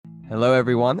Hello,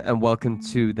 everyone, and welcome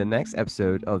to the next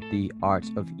episode of The Art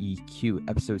of EQ,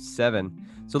 episode 7.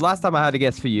 So, last time I had a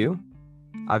guest for you.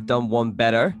 I've done one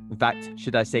better. In fact,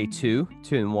 should I say two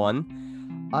in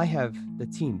one? I have the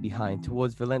team behind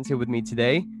Towards Valencia with me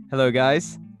today. Hello,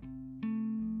 guys.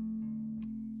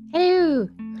 Hello.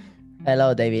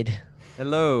 Hello, David.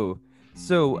 Hello.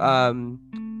 So,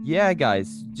 yeah,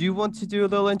 guys, do you want to do a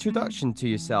little introduction to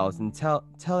yourselves and tell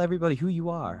everybody who you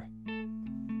are?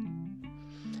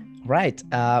 Right.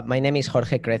 My name is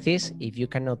Jorge Crecis. If you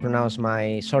cannot pronounce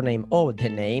my surname or the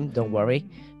name, don't worry.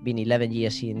 Been 11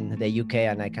 years in the UK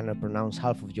and I cannot pronounce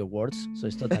half of your words. So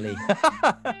it's totally,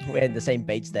 we're on the same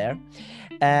page there.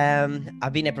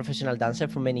 I've been a professional dancer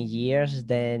for many years.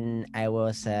 Then I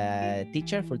was a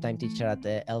teacher, full-time teacher at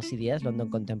the LCDS,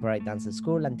 London Contemporary Dance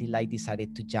School, until I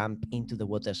decided to jump into the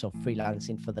waters of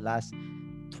freelancing for the last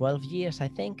 12 years, I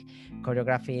think,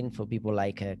 choreographing for people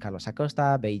like Carlos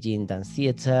Acosta, Beijing Dance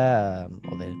Theatre,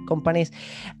 other companies.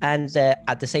 And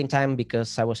at the same time,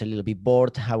 because I was a little bit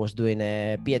bored, I was doing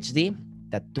a PhD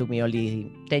that took me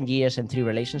only 10 years and 3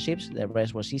 relationships. The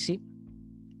rest was easy.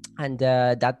 And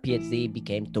that PhD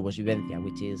became Towards Vivencia,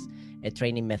 which is a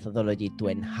training methodology to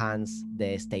enhance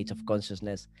the state of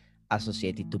consciousness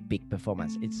associated to peak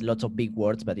performance. It's lots of big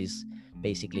words, but it's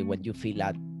basically when you feel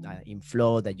that in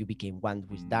flow, that you became one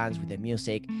with dance, with the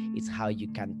music, it's how you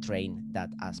can train that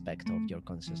aspect of your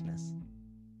consciousness.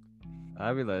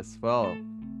 Fabulous. Well,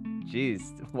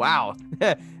 geez, wow.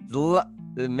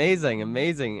 Amazing.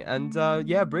 And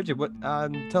yeah, Bridget, what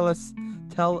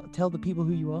tell the people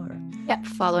who you are. Yeah,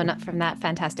 following up from that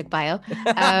fantastic bio.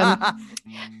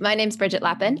 My name's Bridget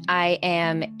Lappin. I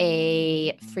am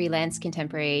a freelance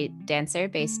contemporary dancer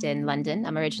based in London.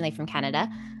 I'm originally from Canada.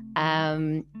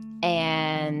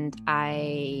 And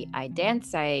I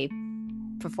dance, I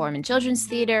perform in children's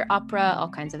theater, opera, all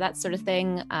kinds of that sort of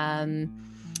thing.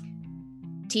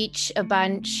 Teach a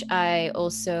bunch. I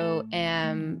also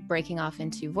am breaking off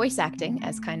into voice acting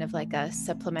as kind of like a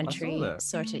supplementary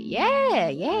sort of,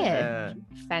 yeah.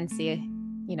 Fancy,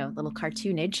 little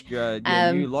cartoonage. Your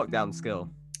new lockdown skill.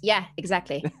 Yeah,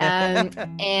 exactly.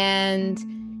 And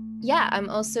yeah, I'm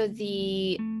also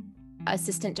the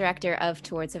assistant director of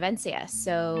Towards Vivencia.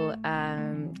 So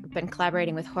I've been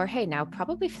collaborating with Jorge now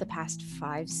probably for the past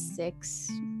 5,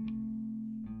 6,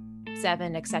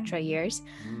 7, etc. years.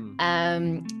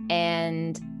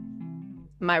 And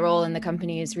my role in the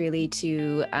company is really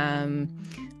to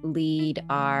lead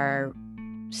our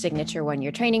signature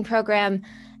one-year training program.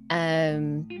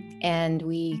 And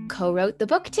we co-wrote the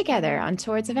book together on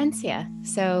Towards Vivencia.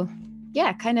 So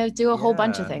yeah, kind of do a whole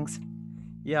bunch of things.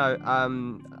 Yeah.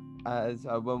 As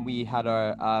when we had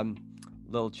our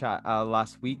little chat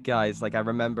last week, guys, like I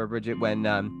remember, Bridget, when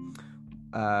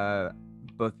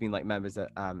both being like members at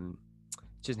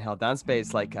Chisenhell Dance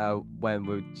Space, like when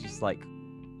we're just like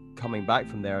coming back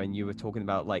from there, and you were talking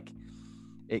about like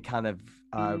it kind of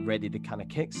ready to kind of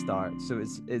kickstart. So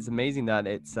it's amazing that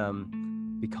it's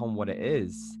become what it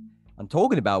is. And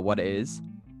talking about what is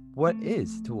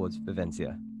Towards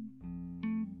Vivencia?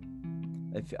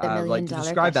 If like to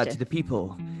describe that to the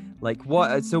people, like what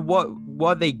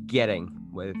are they getting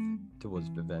with Towards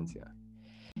Vivencia?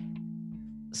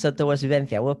 So Towards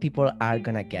Vivencia, what people are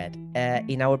gonna get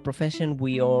in our profession,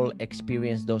 we all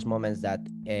experience those moments that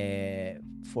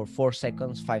for 4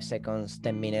 seconds, 5 seconds,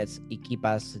 10 minutes, it keep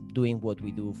us doing what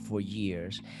we do for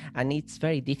years, and it's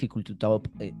very difficult to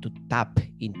tap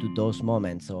into those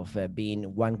moments of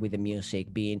being one with the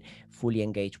music, being fully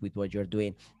engaged with what you're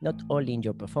doing, not only in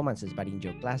your performances but in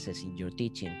your classes, in your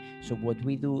teaching. So what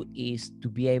we do is to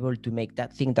be able to make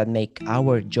that thing that make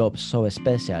our job so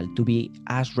special to be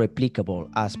as replicable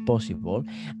as possible,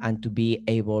 and to be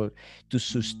able to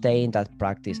sustain that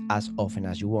practice as often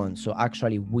as you want. So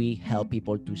actually we help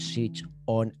people to switch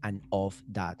on and off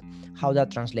that. How that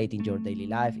translates in your daily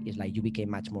life is like you became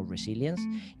much more resilient.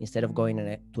 Instead of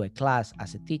going to a class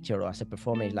as a teacher or as a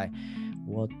performer, it's like,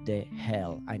 what the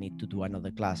hell, I need to do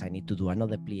another class, I need to do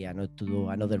another play, I need to do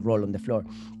another role on the floor.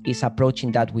 It's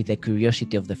approaching that with the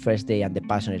curiosity of the first day and the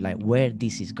passion is like, where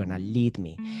this is gonna lead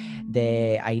me.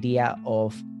 The idea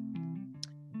of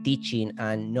teaching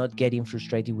and not getting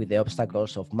frustrated with the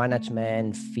obstacles of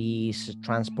management, fees,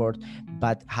 transport,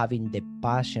 but having the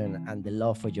passion and the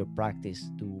love for your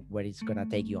practice to where it's going to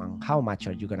take you and how much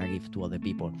are you going to give to other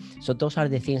people. So those are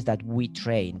the things that we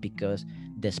train, because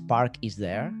the spark is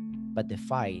there, but the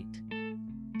fight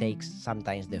takes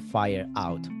sometimes the fire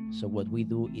out. So what we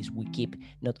do is we keep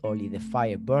not only the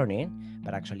fire burning,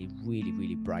 but actually really,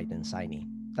 really bright and shiny.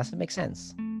 Does it make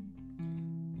sense?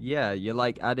 Yeah, you're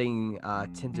like adding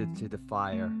tinder to the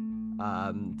fire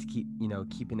to keep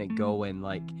keeping it going,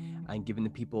 like, and giving the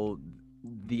people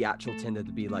the actual tinder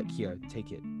to be like, here,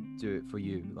 take it, do it for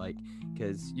you, like,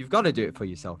 because you've got to do it for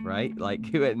yourself, right? Like,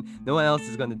 no one else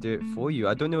is going to do it for you.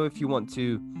 I don't know if you want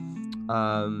to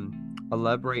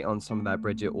elaborate on some of that,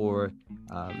 Bridget, or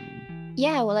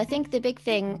Yeah, well, I think the big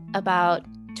thing about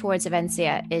towards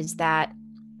Vivencia is that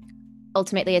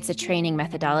ultimately it's a training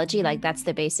methodology. Like, that's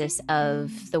the basis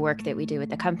of the work that we do with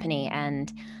the company.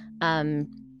 And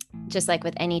just like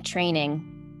with any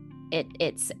training,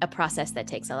 it's a process that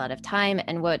takes a lot of time.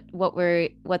 And what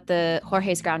the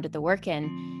Jorge's grounded the work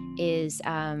in is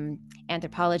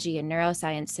anthropology and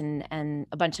neuroscience and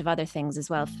a bunch of other things as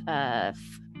well.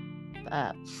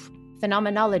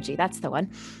 Phenomenology, that's the one.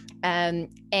 And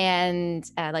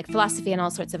like philosophy and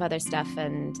all sorts of other stuff,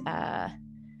 and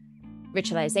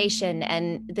ritualization.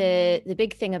 And the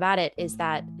big thing about it is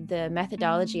that the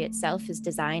methodology itself is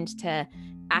designed to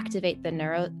activate the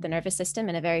nervous system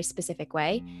in a very specific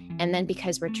way. And then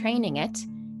because we're training it,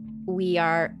 we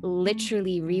are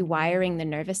literally rewiring the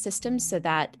nervous system so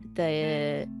that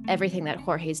everything that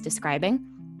Jorge's describing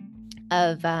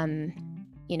of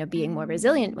being more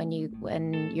resilient when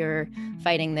you're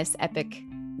fighting this epic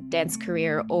dance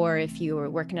career, or if you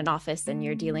work in an office and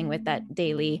you're dealing with that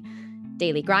daily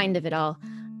grind of it all,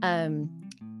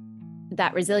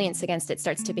 that resilience against it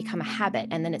starts to become a habit,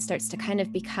 and then it starts to kind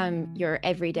of become your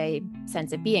everyday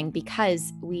sense of being,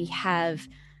 because we have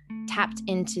tapped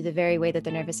into the very way that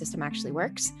the nervous system actually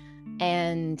works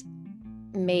and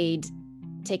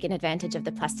taken advantage of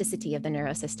the plasticity of the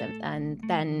neurosystem. And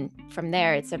then from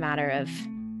there, it's a matter of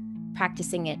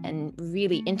practicing it and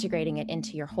really integrating it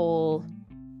into your whole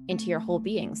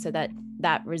being, so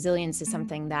that resilience is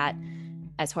something that,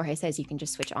 as Jorge says, you can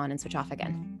just switch on and switch off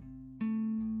again.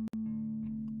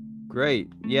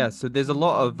 Great. Yeah, so there's a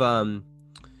lot of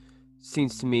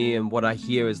seems to me, and what I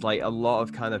hear is like a lot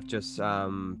of kind of just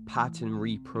pattern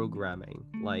reprogramming,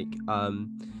 like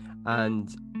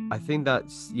and I think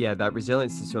that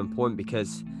resilience is so important,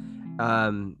 because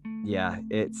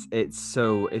it's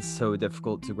so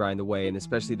difficult to grind away, and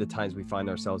especially the times we find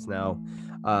ourselves now,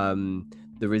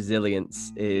 the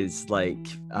resilience is like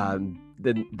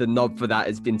the knob for that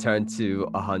has been turned to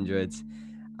 100,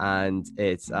 and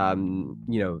it's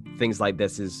things like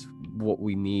this is what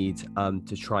we need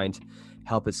to try and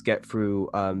help us get through,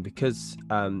 because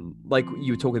like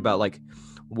you were talking about, like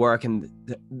work, and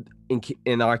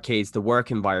in our case the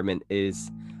work environment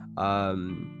is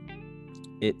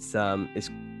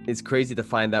it's crazy to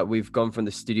find that we've gone from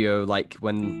the studio, like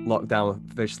when lockdown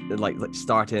first like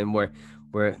started, and we're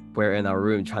in our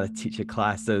room trying to teach a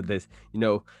class. So there's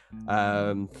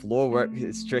floor work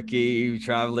is tricky,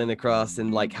 traveling across,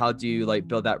 and like how do you like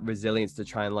build that resilience to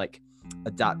try and like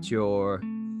adapt your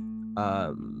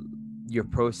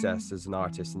process as an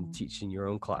artist and teaching your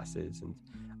own classes.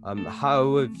 And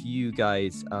how have you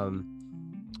guys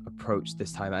approached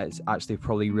this time? It's actually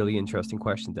probably a really interesting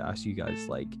question to ask you guys,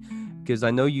 like, because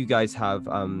I know you guys have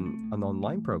an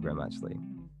online program actually.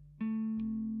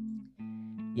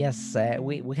 Yes,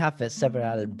 we have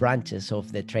several branches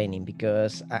of the training,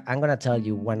 because I'm going to tell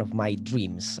you one of my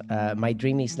dreams. My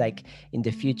dream is like in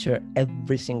the future,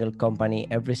 every single company,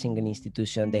 every single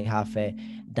institution, they have a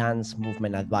dance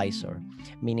movement advisor,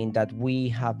 meaning that we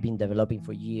have been developing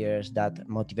for years that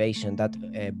motivation, that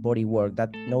body work,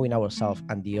 that knowing ourselves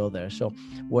and the other. So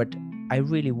what I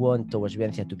really want towards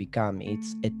Vivencia to become,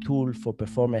 it's a tool for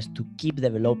performers to keep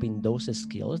developing those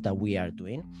skills that we are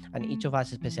doing. And each of us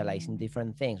specialize in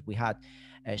different things. We had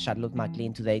Charlotte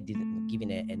McLean today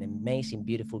giving an amazing,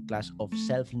 beautiful class of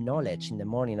self-knowledge in the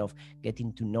morning, of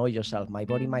getting to know yourself. My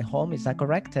body, my home. Is that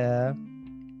correct?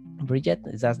 Bridget,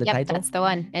 is that the title? That's the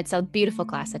one. It's a beautiful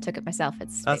class. I took it myself.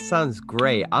 That sounds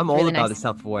great. I'm all really about nice. the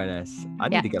self-awareness. I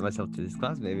need to get myself to this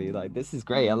class, maybe. Like, this is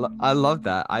great. I love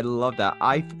that. I love that.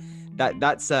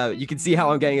 That's you can see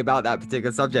how I'm getting about that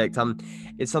particular subject.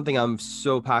 It's something I'm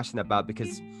so passionate about,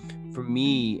 because for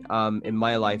me, in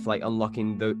my life, like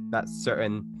unlocking that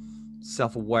certain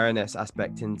self-awareness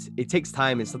aspect, and it takes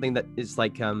time. It's something that is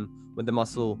like with the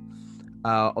muscle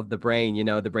of the brain,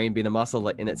 the brain being a muscle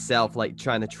in itself, like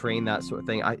trying to train that sort of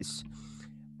thing.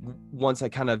 Once I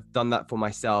kind of done that for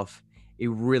myself, it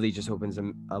really just opens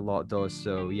a lot of doors.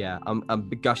 So yeah, I'm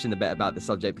gushing a bit about the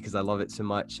subject because I love it so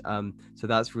much. So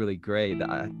that's really great. That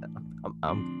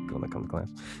I'm gonna come to class.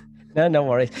 No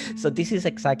worries. So this is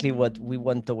exactly what we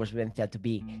want towards Vivencia to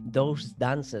be. Those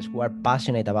dancers who are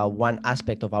passionate about one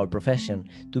aspect of our profession,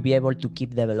 to be able to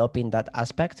keep developing that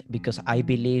aspect, because I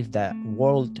believe the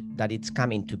world that it's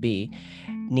coming to be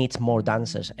needs more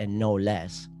dancers and no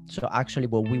less. So actually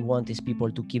what we want is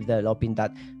people to keep developing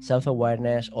that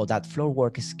self-awareness or that floor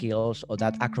work skills or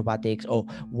that acrobatics or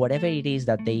whatever it is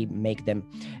that they make them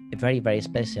very, very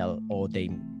special, or they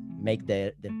make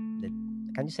the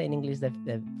can you say in English the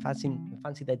fancy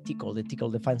the tickle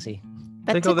the fancy?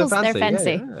 That Tickle tickles their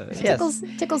fancy. Yes.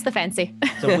 Tickles the fancy.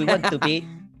 So we want to be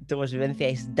towards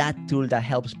Vivencia is that tool that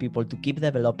helps people to keep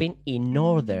developing in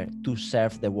order to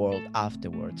serve the world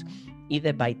afterwards,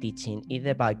 either by teaching,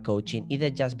 either by coaching, either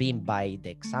just being by the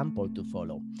example to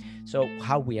follow. So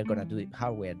how we are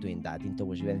doing that in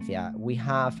Towards Vivencia, we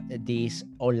have these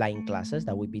online classes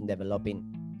that we've been developing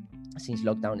since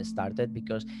lockdown started,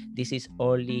 because this is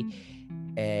only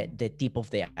the tip of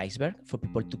the iceberg for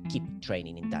people to keep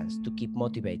training in dance, to keep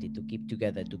motivated, to keep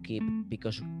together,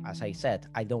 because as I said,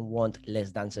 I don't want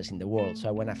less dancers in the world, so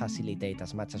I want to facilitate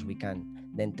as much as we can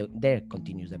then to their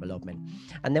continuous development.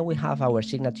 And then we have our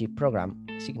signature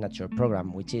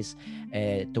program, which is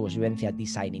Towards Vivencia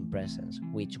Designing Presence,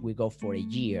 which we go for a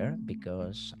year,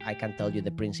 because I can tell you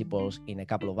the principles in a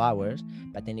couple of hours,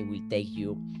 but then it will take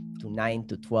you to 9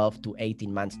 to 12 to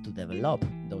 18 months to develop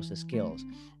those skills.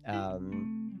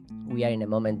 We are in a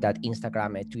moment that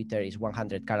Instagram and Twitter is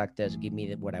 100 characters, give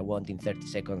me what I want in 30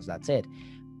 seconds, that's it.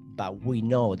 But we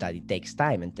know that it takes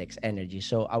time and takes energy.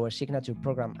 So our signature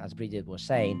program, as Bridget was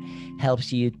saying,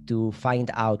 helps you to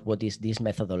find out what is this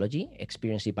methodology,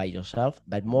 experience it by yourself.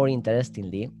 But more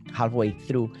interestingly, halfway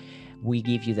through, we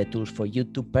give you the tools for you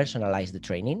to personalize the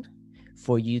training,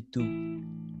 for you to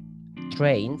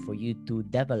train, for you to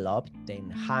develop, to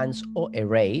enhance or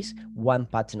erase one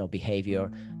pattern of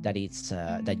behavior that it's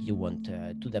that you want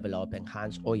to develop,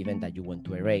 enhance, or even that you want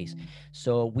to erase.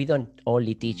 So we don't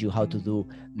only teach you how to do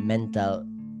mental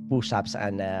push-ups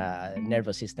and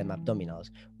nervous system abdominals.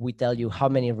 We tell you how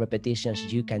many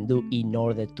repetitions you can do in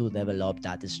order to develop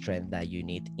that strength that you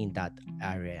need in that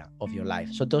area of your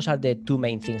life. So those are the two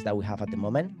main things that we have at the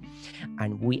moment.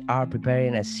 And we are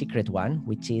preparing a secret one,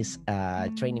 which is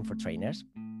training for trainers.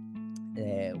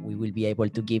 We will be able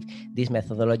to give this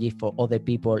methodology for other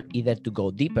people, either to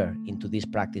go deeper into this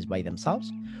practice by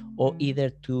themselves, or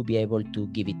either to be able to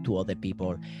give it to other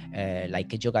people,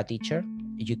 like a yoga teacher.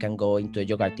 You can go into a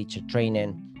yoga teacher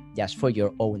training just for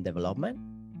your own development,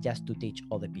 just to teach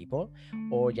other people,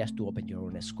 or just to open your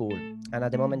own school. And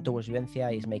at the moment, Towards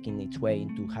Vivencia is making its way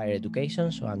into higher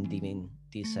education. So I'm doing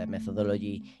this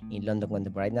methodology in London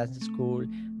Contemporary Dance School,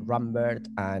 Rambert,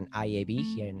 and IAB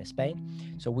here in Spain.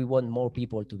 So we want more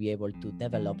people to be able to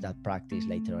develop that practice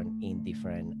later on in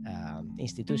different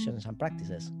institutions and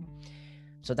practices.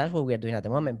 So that's what we are doing at the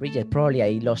moment. Bridget, probably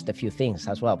I lost a few things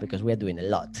as well, because we are doing a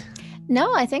lot.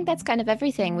 No, I think that's kind of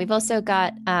everything. We've also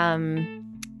got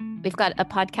we've got a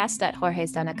podcast that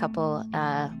Jorge's done a couple,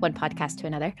 one podcast to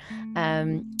another,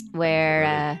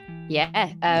 where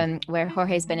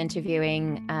Jorge's been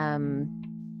interviewing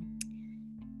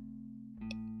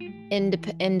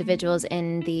individuals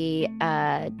in the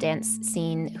dance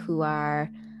scene who are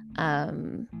at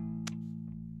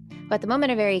the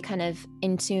moment are very kind of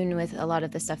in tune with a lot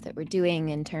of the stuff that we're doing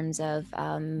in terms of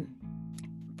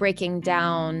breaking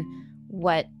down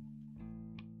what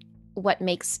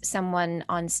makes someone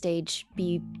on stage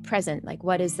be present. Like,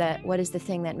 what is the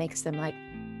thing that makes them, like,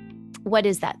 what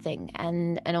is that thing?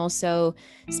 And also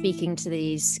speaking to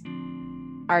these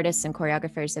artists and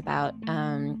choreographers about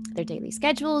their daily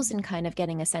schedules, and kind of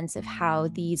getting a sense of how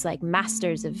these, like,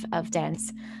 masters of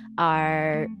dance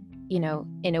are, you know,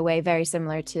 in a way very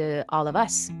similar to all of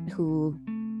us who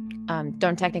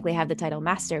don't technically have the title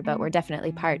master, but we're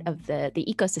definitely part of the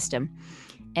ecosystem.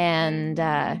 And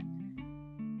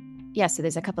so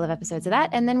there's a couple of episodes of that.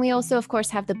 And then we also, of course,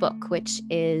 have the book, which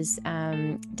is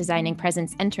Designing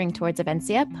Presence, Entering Towards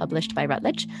Vivencia, published by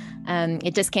Routledge.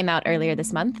 It just came out earlier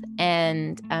this month,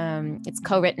 and it's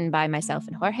co-written by myself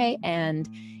and Jorge. And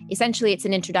essentially, it's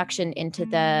an introduction into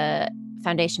the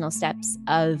foundational steps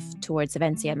of Towards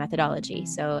Vivencia methodology.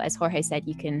 So as Jorge said,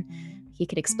 he could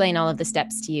explain all of the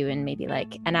steps to you in maybe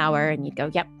like an hour, and you'd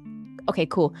go, yep, okay,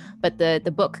 cool. But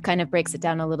the book kind of breaks it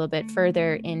down a little bit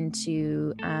further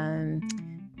into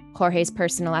Jorge's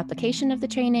personal application of the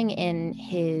training in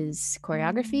his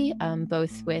choreography,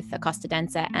 both with a Costa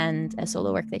Danza and a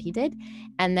solo work that he did.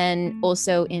 And then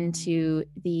also into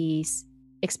the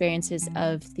experiences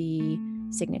of the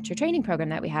signature training program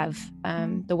that we have,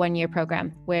 the 1-year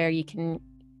program, where you can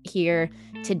hear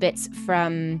tidbits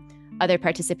from other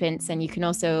participants, and you can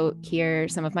also hear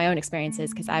some of my own experiences,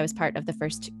 because I was part of the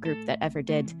first group that ever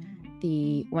did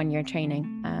the 1-year training.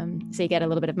 So you get a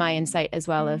little bit of my insight as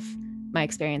well of my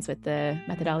experience with the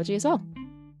methodology as well.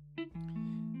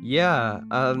 Yeah,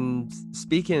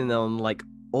 speaking on like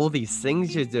all these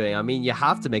things you're doing. I mean, you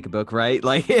have to make a book, right?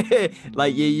 Like,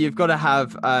 like you've got to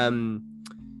have,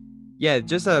 yeah,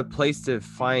 just a place to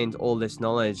find all this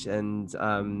knowledge. And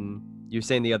you were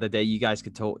saying the other day, you guys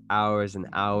could talk hours and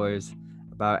hours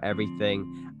about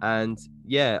everything. And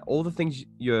yeah, all the things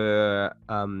you're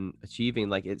achieving,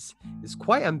 like it's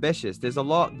quite ambitious. There's a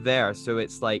lot there. So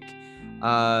it's like,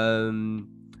 and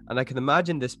I can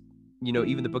imagine this, you know,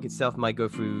 even the book itself might go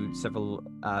through several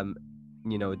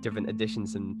you know, different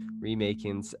editions and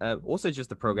remakings, also just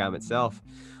the program itself,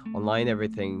 online,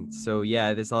 everything. So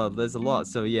yeah, there's a lot.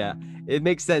 So yeah, it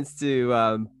makes sense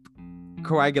to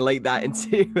coagulate that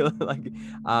into like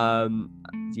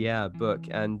yeah, book.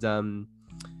 And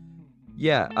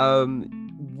yeah,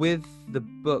 with the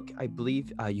book, I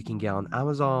believe you can get on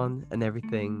Amazon and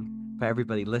everything. For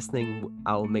everybody listening,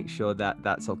 I'll make sure that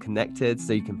that's all connected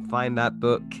so you can find that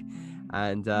book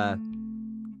and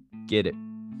get it.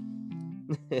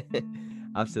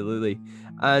 Absolutely.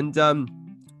 And I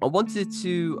wanted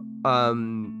to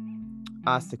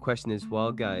ask the question as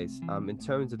well, guys, in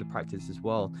terms of the practice as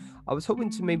well. I was hoping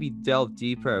to maybe delve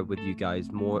deeper with you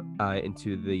guys more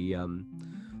into the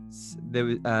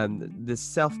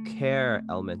self-care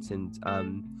element.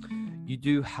 And you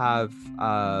do have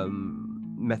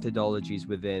methodologies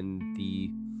within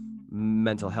the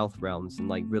mental health realms and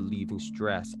like relieving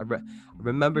stress. I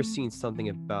remember seeing something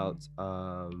about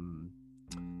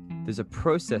there's a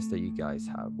process that you guys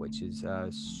have, which is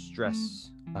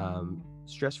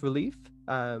stress relief.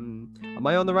 Am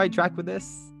I on the right track with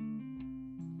this?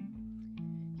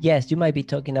 Yes, you might be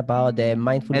talking about the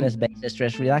mindfulness-based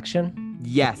stress reduction.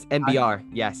 Yes, MBR.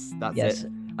 Yes, that's yes.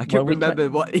 it. I can't remember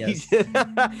what yes.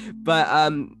 But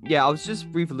yeah, I was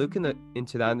just briefly looking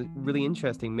into that, and really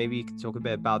interesting. Maybe you could talk a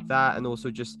bit about that, and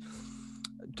also just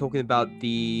talking about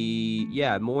the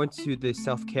more into the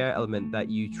self-care element that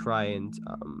you try and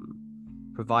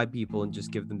provide people and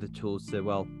just give them the tools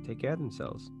to take care of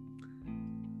themselves.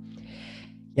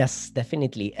 Yes,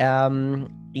 definitely.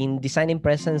 In designing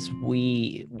presence,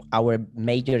 our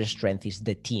major strength is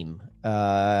the team.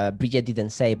 Bridget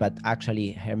didn't say, but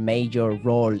actually her major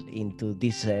role into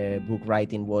this book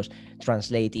writing was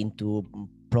translate into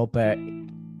proper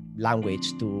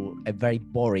language to a very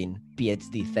boring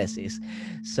PhD thesis.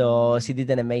 So she did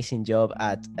an amazing job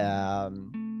at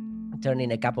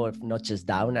turning a couple of notches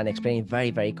down and explaining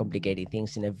very, very complicated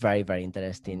things in a very, very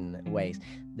interesting ways.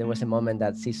 There was a moment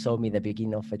that she showed me the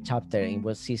beginning of a chapter in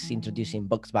which she's introducing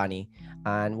Bugs Bunny.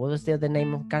 And what was the other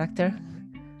name of character?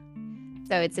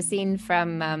 So it's a scene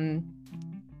from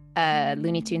a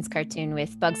Looney Tunes cartoon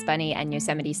with Bugs Bunny and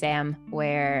Yosemite Sam,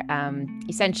 where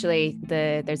essentially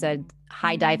there's a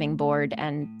high diving board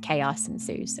and chaos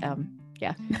ensues.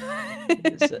 Yeah.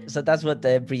 so that's what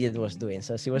Bridget was doing.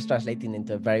 So she was translating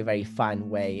into a very, very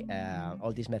fun way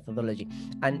all this methodology.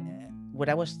 And what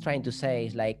I was trying to say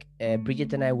is like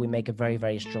Bridget and I, we make a very,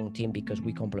 very strong team because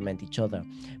we complement each other.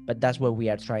 But that's what we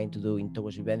are trying to do in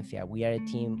Towards Vivencia. We are a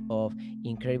team of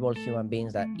incredible human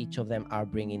beings that each of them are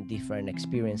bringing different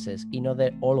experiences in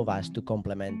order all of us to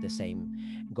complement the same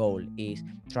goal, is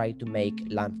try to make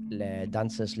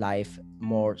dancers' life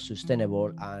more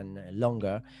sustainable and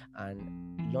longer, and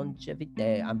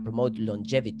longevity, and promote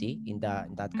longevity in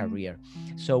that career.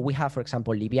 So we have, for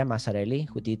example, Livia Massarelli,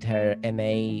 who did her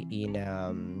MA in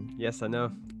yes, I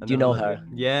know. Do you know her?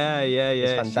 Yeah.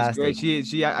 It's fantastic. She's great.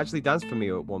 She actually danced for me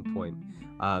at one point.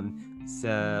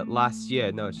 Last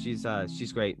year. No, she's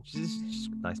great. She's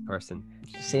a nice person.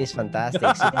 She's fantastic. She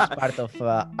was part of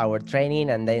our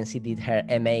training, and then she did her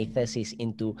MA thesis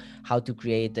into how to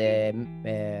create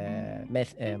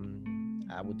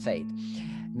I would say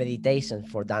meditation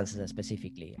for dancers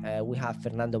specifically. We have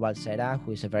Fernando Balsera,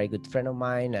 who is a very good friend of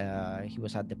mine. He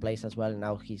was at the place as well.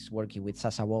 Now he's working with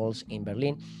Sasa Walls in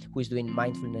Berlin, who is doing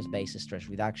mindfulness-based stress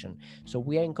reduction. So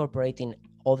we are incorporating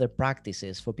other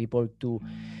practices for people to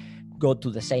go to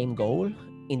the same goal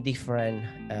in different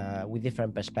with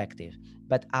different perspectives.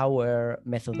 But our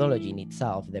methodology in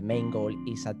itself, the main goal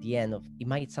is at the end of, it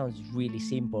might sound really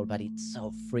simple, but it's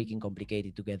so freaking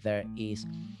complicated to get there, is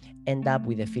end up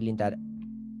with the feeling that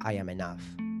I am enough.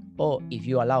 Or if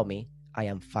you allow me, I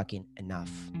am fucking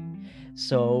enough.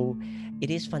 So it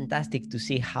is fantastic to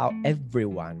see how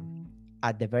everyone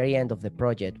at the very end of the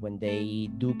project, when they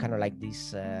do kind of like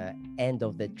this end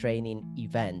of the training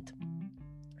event,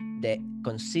 they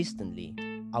consistently,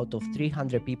 out of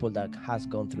 300 people that has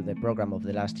gone through the program of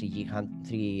the last 3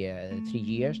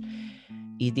 years,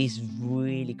 it is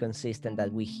really consistent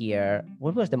that we hear,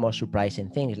 what was the most surprising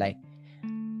thing? Like,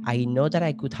 I know that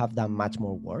I could have done much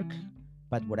more work,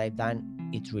 but what I've done,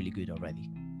 it's really good already.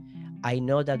 I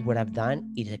know that what I've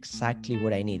done is exactly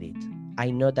what I needed. I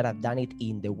know that I've done it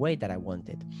in the way that I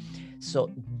wanted.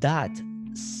 So that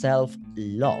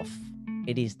self-love,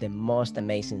 it is the most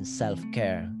amazing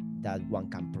self-care that one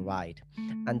can provide.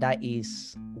 And that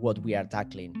is what we are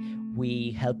tackling.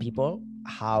 We help people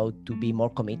how to be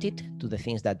more committed to the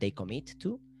things that they commit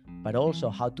to, but also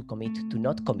how to commit to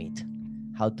not commit,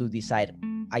 how to decide,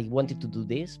 I wanted to do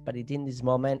this, but in this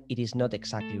moment, it is not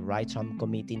exactly right, so I'm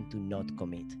committing to not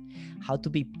commit. How to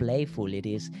be playful, it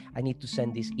is, I need to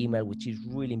send this email, which is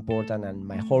really important, and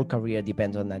my whole career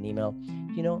depends on that email.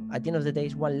 You know, at the end of the day,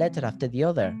 it's one letter after the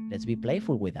other. Let's be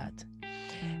playful with that.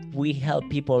 We help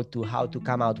people to how to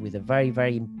come out with a very,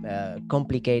 very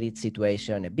complicated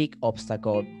situation, a big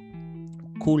obstacle,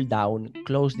 cool down,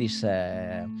 close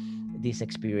this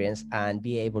experience, and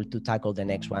be able to tackle the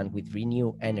next one with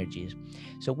renewed energies.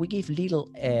 So we give little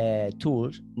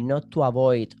tools, not to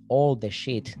avoid all the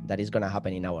shit that is going to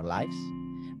happen in our lives,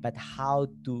 but how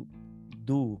to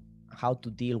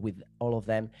deal with all of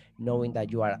them, knowing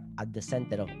that you are at the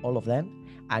center of all of them,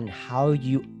 and how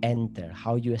you enter,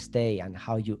 how you stay, and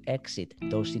how you exit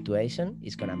those situations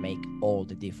is going to make all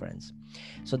the difference.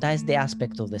 So that is the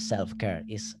aspect of the self-care,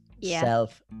 is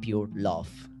self-pure love.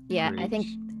 Yeah, I think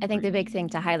the big thing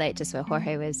to highlight, just what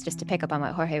Jorge was, just to pick up on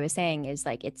what Jorge was saying, is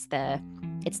like it's the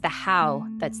how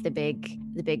that's the big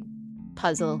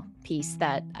puzzle piece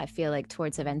that I feel like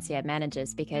Towards Vivencia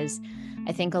manages, because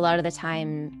I think a lot of the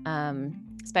time,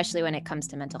 especially when it comes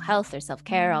to mental health or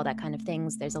self-care, all that kind of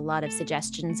things, there's a lot of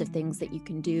suggestions of things that you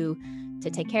can do to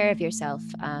take care of yourself,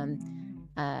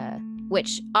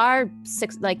 which are,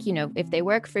 like, you know, if they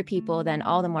work for people, then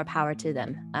all the more power to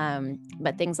them.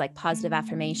 But things like positive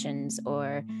affirmations,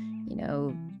 or, you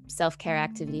know, self-care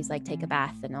activities like take a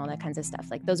bath and all that kinds of stuff,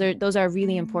 like those are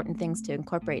really important things to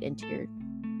incorporate into your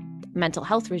mental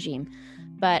health regime.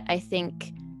 But I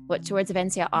think what Towards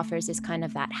Vivencia offers is kind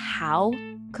of that how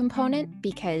component,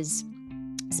 because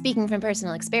speaking from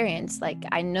personal experience, like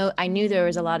I knew there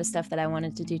was a lot of stuff that I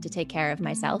wanted to do to take care of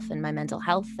myself and my mental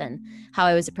health and how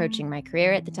I was approaching my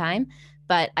career at the time,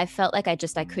 but I felt like I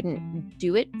couldn't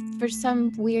do it for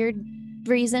some weird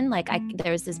reason. Like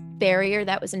there was this barrier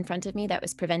that was in front of me that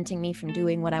was preventing me from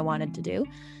doing what I wanted to do.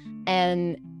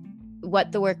 And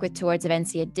what the work with Towards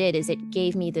Vivencia did is it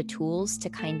gave me the tools to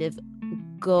kind of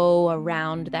go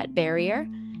around that barrier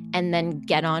and then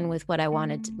get on with what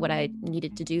I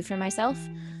needed to do for myself.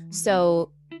 So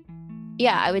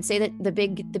yeah, I would say that the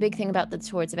big thing about the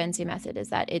Towards Vivencia method is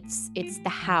that it's the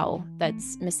how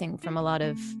that's missing from a lot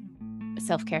of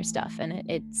self-care stuff. And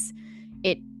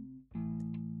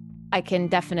I can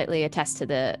definitely attest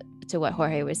to what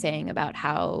Jorge was saying about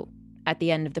how at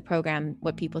the end of the program,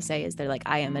 what people say is they're like,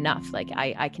 I am enough. Like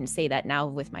I can say that now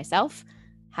with myself,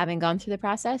 having gone through the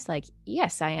process, like,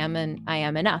 yes, I am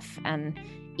enough. And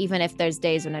even if there's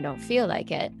days when I don't feel like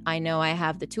it, I know I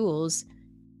have the tools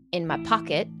in my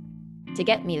pocket to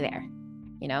get me there,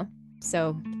 you know?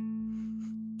 So,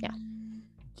 yeah.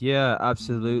 Yeah,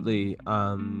 absolutely.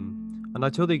 And I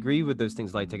totally agree with those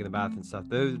things like taking a bath and stuff.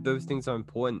 Those things are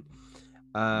important.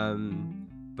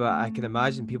 But I can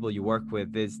imagine people you work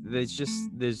with, there's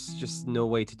just no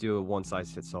way to do a one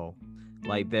size fits all.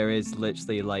 Like there is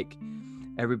literally like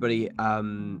everybody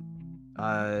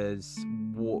has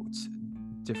walked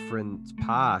different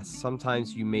paths.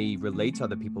 Sometimes you may relate to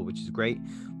other people, which is great,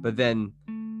 but then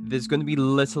there's going to be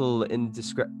little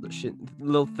indiscretion,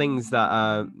 little things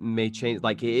that may change.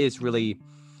 Like it is really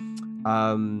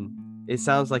it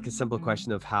sounds like a simple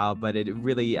question of how, but it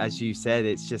really, as you said,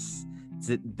 it's just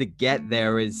the get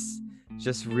there is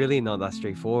just really not that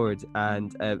straightforward,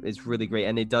 and it's really great.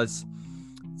 And it does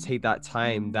take that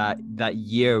time, that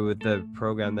year with the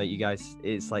program that you guys,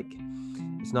 it's like,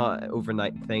 it's not an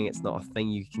overnight thing. It's not a thing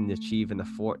you can achieve in a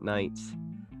fortnight,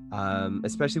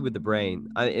 especially with the brain.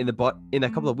 In a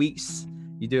couple of weeks,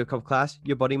 you do a couple of classes,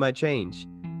 your body might change,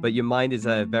 but your mind is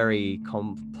a very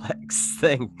complex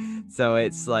thing. So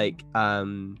it's like,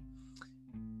 and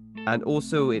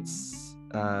also it's,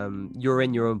 you're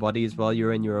in your own body as well.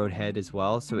 You're in your own head as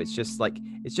well. So it's just like,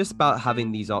 it's just about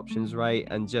having these options, right?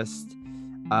 And just,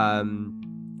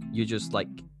 you just like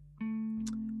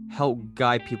help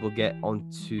guide people get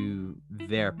onto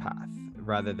their path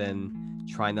rather than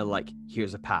trying to like,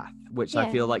 here's a path, which I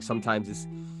feel like sometimes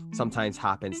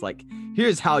happens. Like,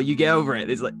 here's how you get over it.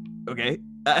 It's like, okay.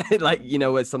 Like, you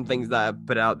know, with some things that I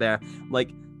put out there,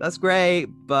 like, that's great,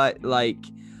 but like,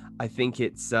 I think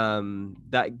it's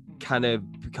that kind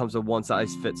of becomes a one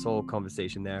size fits all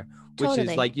conversation there, which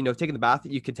is like, you know, taking the bath,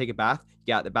 you can take a bath,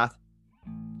 get out the bath,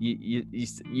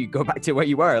 you go back to where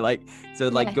you were, like, so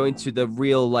like going to the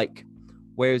real, like,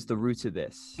 where's the root of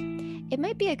this? It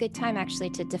might be a good time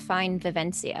actually to define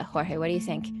Vivencia. Jorge, what do you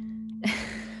think?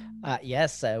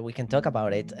 Yes, we can talk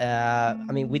about it. I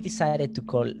mean, we decided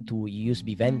to use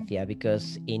Vivencia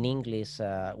because in English,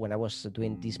 when I was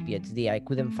doing this PhD, I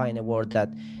couldn't find a word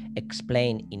that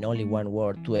explained in only one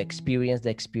word to experience the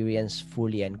experience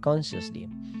fully and consciously.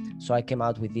 So I came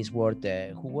out with this word,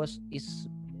 is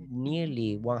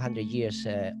nearly 100 years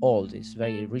old. It's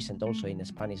very recent, also in the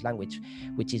Spanish language,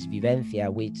 which is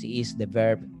vivencia, which is the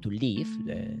verb to live.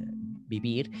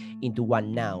 Vivir, into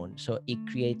one noun. So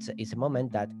it's a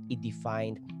moment that it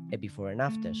defined a before and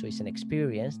after. So it's an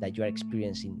experience that you are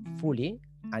experiencing fully,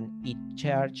 and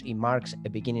it marks a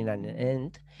beginning and an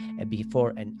end, a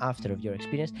before and after of your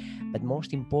experience. But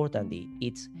most importantly,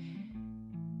 it's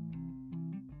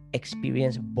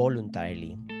experienced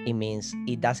voluntarily. It means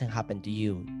it doesn't happen to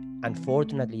you.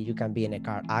 Unfortunately, you can be in a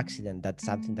car accident. That's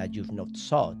something that you've not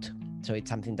sought. So it's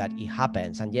something that it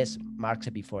happens, and yes, marks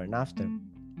a before and after.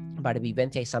 But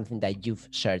Vivencia is something that you've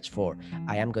searched for.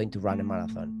 I am going to run a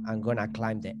marathon. I'm going to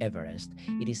climb the Everest.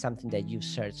 It is something that you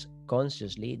search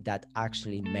consciously that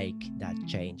actually make that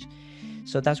change.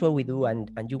 So that's what we do.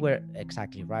 And you were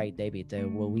exactly right, David.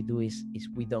 What we do is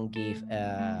we don't give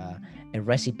a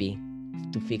recipe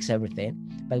to fix everything,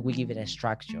 but we give it a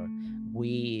structure.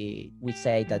 We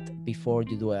say that before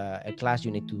you do a class,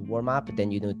 you need to warm up, then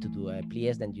you need to do a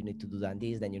pliés, then you need to do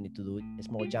this, then you need to do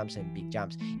small jumps and big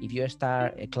jumps. If you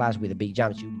start a class with the big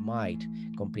jumps, you might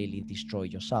completely destroy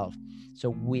yourself.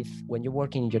 So when you're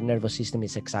working in your nervous system,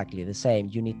 it's exactly the same.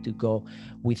 You need to go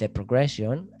with a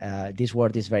progression. This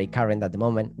word is very current at the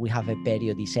moment. We have a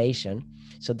periodization.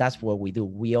 So that's what we do.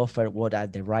 We offer what are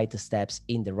the right steps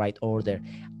in the right order,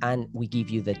 and we give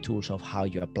you the tools of how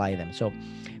you apply them. So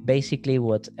basically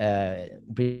what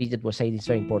Bridget was saying is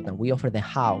very important. We offer the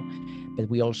how, but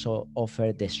we also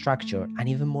offer the structure. And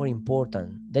even more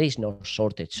important, there is no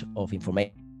shortage of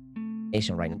information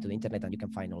right into the internet, and you can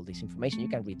find all this information. You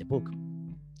can read the book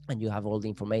and you have all the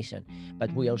information.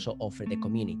 But we also offer the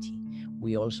community.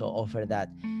 We also offer that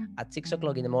at 6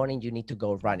 o'clock in the morning, you need to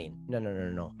go running.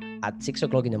 No. At 6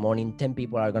 o'clock in the morning, 10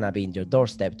 people are going to be in your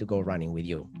doorstep to go running with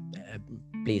you.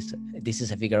 Please, this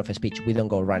is a figure of speech. We don't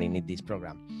go running in this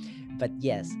program. But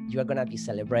yes, you are going to be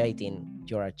celebrating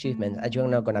your achievements, and you're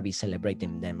not going to be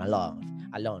celebrating them alone.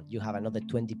 You have another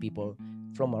 20 people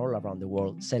from all around the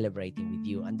world celebrating with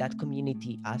you. And that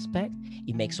community aspect,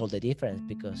 it makes all the difference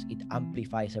because it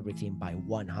amplifies everything by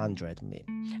 100.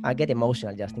 I get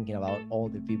emotional just thinking about all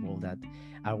the people that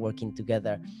are working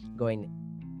together, going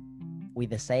with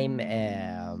the same,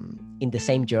 in the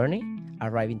same journey,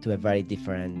 arriving to a very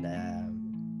different,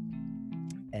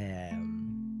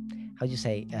 how do you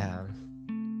say,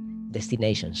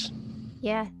 destinations.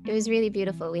 Yeah, it was really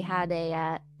beautiful. We had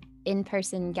a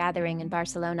in-person gathering in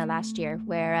Barcelona last year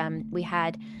where we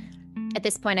had, at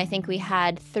this point, I think we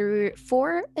had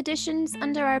 4 editions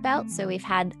under our belt. So we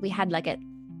had like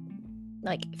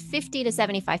 50 to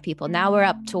 75 people. Now we're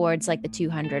up towards like the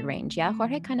 200 range. Yeah,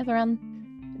 Jorge, kind of around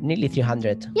nearly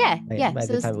 300. Yeah. By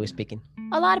So the time we're speaking.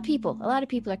 A lot of people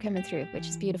are coming through, which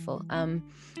is beautiful.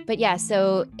 But yeah,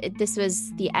 so this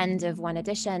was the end of one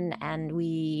edition, and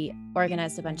we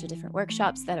organized a bunch of different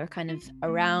workshops that are kind of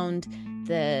around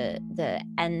the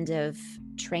end of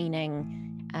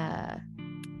training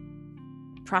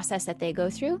process that they go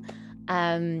through.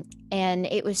 And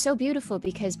it was so beautiful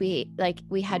because we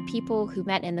had people who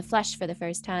met in the flesh for the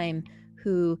first time,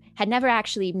 who had never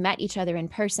actually met each other in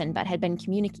person, but had been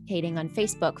communicating on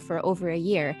Facebook for over a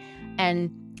year.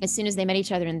 And as soon as they met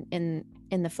each other in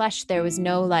the flesh, there was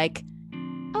no like,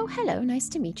 oh, hello, nice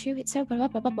to meet you. It's so blah,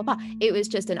 blah, blah, blah, blah. It was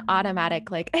just an automatic,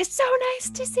 like, it's so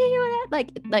nice to see you.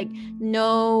 Like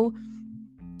no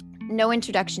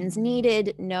introductions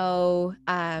needed, no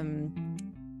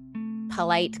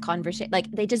polite conversation.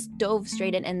 Like they just dove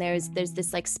straight in, and there's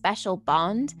this like special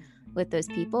bond with those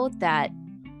people that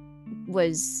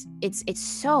it's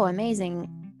so amazing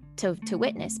to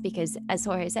witness, because as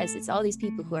Jorge says, it's all these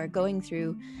people who are going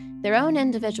through their own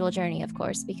individual journey, of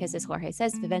course, because as Jorge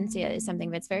says, Vivencia is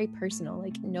something that's very personal.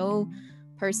 Like no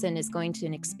person is going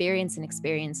to experience in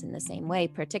the same way,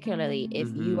 particularly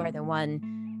if you are the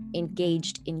one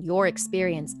engaged in your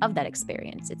experience of that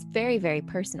experience. It's very, very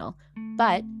personal,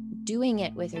 but doing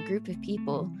it with a group of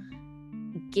people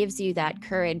gives you that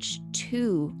courage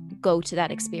to go to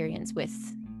that experience with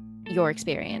your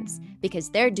experience, because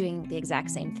they're doing the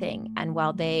exact same thing. And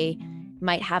while they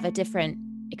might have a different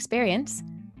experience,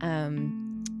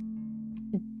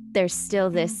 there's still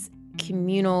this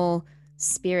communal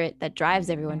spirit that drives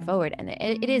everyone forward. And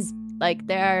it is like,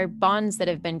 there are bonds that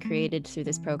have been created through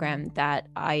this program that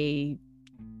I've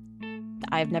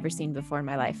never seen before in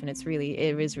my life. And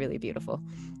it was really beautiful.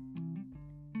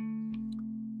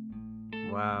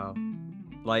 Wow.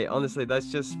 Like, honestly,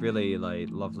 that's just really like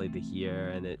lovely to hear.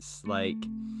 And it's like,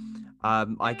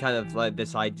 I kind of like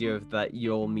this idea of that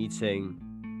you're meeting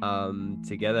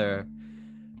together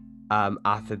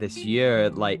after this year,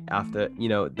 like after, you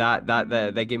know,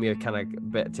 that gave me a kind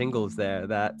of bit of tingles there.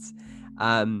 That's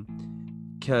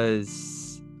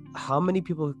because how many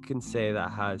people can say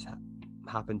that has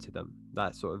happened to them,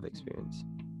 that sort of experience?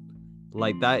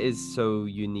 Like, that is so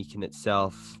unique in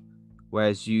itself.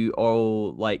 Whereas you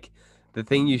all, like, the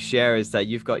thing you share is that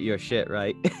you've got your shit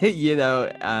right. You know,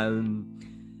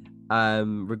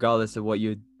 regardless of what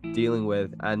you're dealing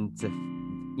with. And to,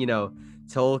 you know,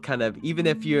 to all kind of, even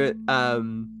if you're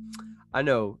I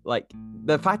know, like,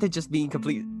 the fact of just being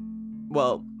complete,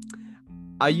 well,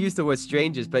 I use the word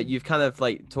strangers, but you've kind of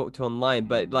like talked to online,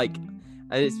 but like,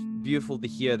 and it's beautiful to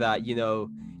hear that, you know,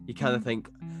 you kind of think,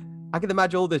 I can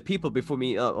imagine all those people before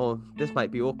me, oh, this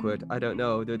might be awkward, I don't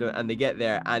know, and they get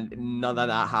there and none of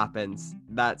that happens.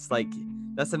 That's like,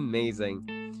 that's amazing.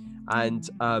 And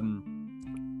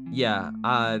yeah,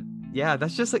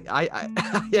 that's just like, I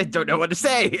I don't know what to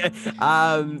say.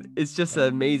 It's just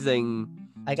amazing.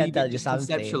 I can tell you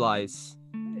something. Conceptualize.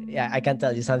 Yeah, I can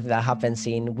tell you something that happens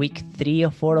in week 3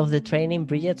 or 4 of the training,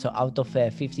 Bridget. So out of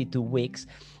 52 weeks,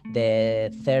 the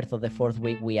third or the fourth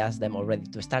week, we ask them already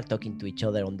to start talking to each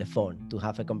other on the phone, to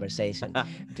have a conversation,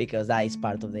 because that is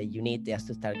part of the unit, just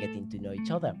to start getting to know each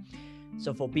other.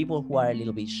 So for people who are a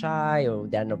little bit shy or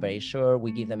they're not very sure,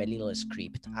 we give them a little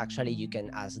script. Actually, you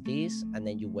can ask this and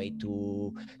then you wait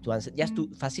to answer, just to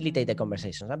facilitate the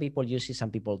conversation. Some people use it, some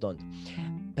people don't.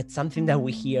 But something that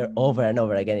we hear over and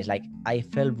over again is like, I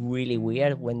felt really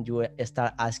weird when you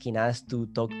start asking us to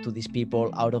talk to these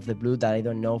people out of the blue that I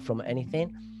don't know from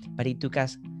anything. But it took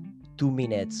us 2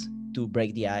 minutes to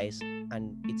break the ice,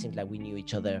 and it seems like we knew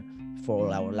each other for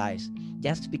all our lives.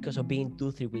 Just because of being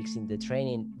 2-3 weeks in the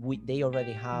training, they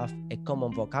already have a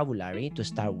common vocabulary to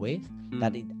start with,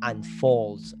 that it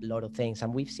unfolds a lot of things.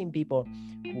 And we've seen people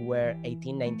who were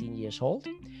 18, 19 years old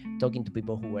talking to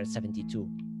people who were 72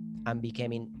 and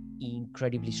becoming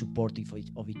incredibly supportive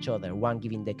of each other, one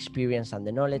giving the experience and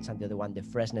the knowledge, and the other one the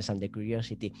freshness and the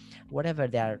curiosity, whatever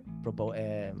they are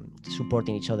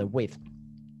supporting each other with.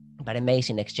 But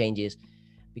amazing exchanges,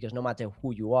 because no matter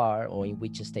who you are or in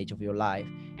which stage of your life,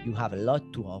 you have a lot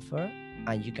to offer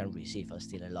and you can receive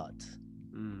still a lot.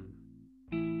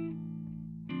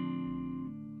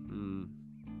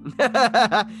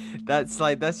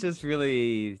 That's just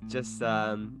really just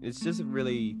it's just a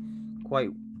really quite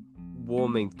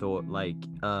warming thought. Like,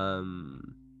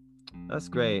 that's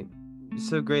great. It's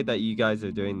so great that you guys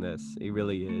are doing this. It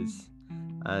really is.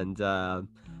 And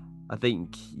I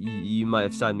think you might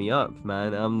have signed me up,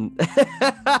 man.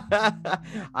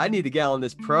 I need to get on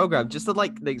this program just to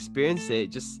like experience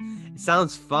it. It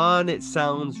sounds fun. It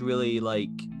sounds really like,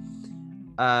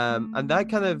 and that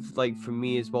kind of like for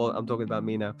me as well. I'm talking about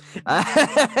me now.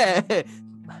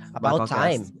 About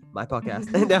time. My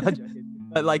podcast. No,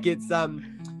 but like it's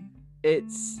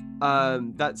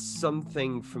that's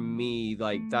something for me.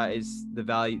 Like that is the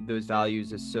value. Those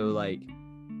values are so like,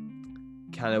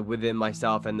 kind of within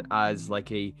myself, and as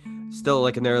like still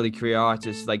like an early career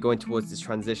artist, like going towards this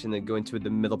transition and going to the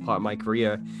middle part of my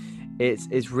career,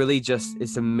 it's really just,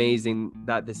 it's amazing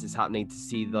that this is happening, to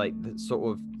see like the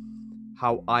sort of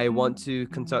how I want to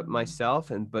conduct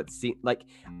myself, but see, like,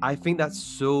 I think that's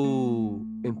so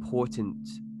important,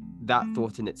 that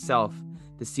thought in itself,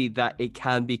 to see that it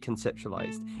can be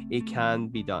conceptualized, it can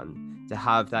be done, to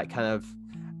have that kind of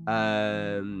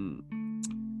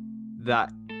that,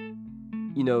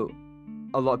 you know,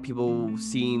 a lot of people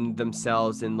seeing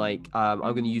themselves in like, I'm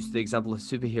going to use the example of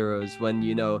superheroes, when,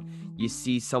 you know, you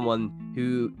see someone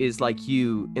who is like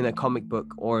you in a comic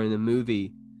book or in a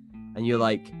movie, and you're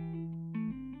like,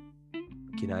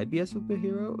 can I be a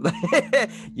superhero?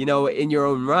 You know, in your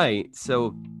own right.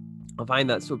 So I find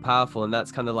that so powerful, and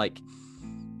that's kind of like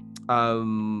how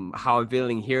I'm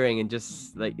feeling hearing and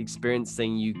just like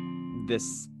experiencing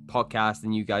this podcast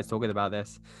and you guys talking about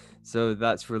this. So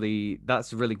that's really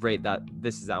great that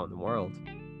this is out in the world.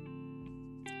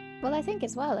 Well, I think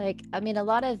as well, like, I mean, a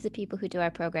lot of the people who do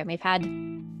our program, we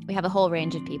have a whole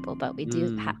range of people, but we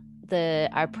do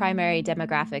our primary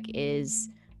demographic is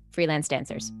freelance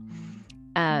dancers.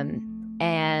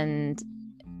 And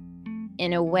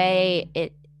in a way,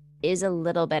 it is a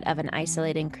little bit of an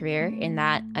isolating career in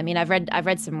that, I mean, I've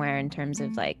read somewhere in terms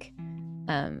of like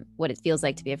what it feels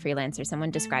like to be a freelancer.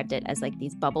 Someone described it as like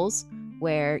these bubbles,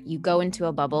 where you go into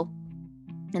a bubble,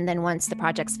 and then once the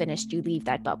project's finished, you leave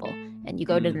that bubble and you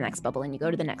go to the next bubble, and you go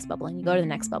to the next bubble, and you go to the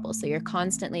next bubble. So you're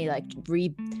constantly like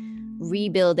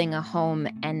rebuilding a home,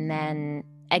 and then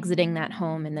exiting that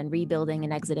home and then rebuilding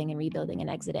and exiting and rebuilding and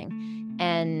exiting.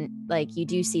 And like, you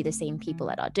do see the same people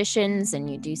at auditions, and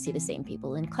you do see the same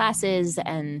people in classes,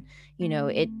 and you know,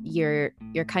 you're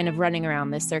kind of running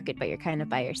around this circuit, but you're kind of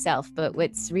by yourself. But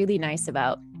what's really nice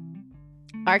about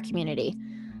our community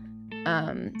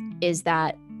is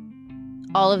that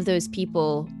all of those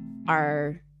people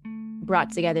are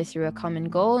brought together through a common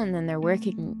goal, and then they're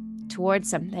working towards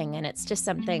something, and it's just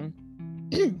something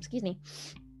excuse me.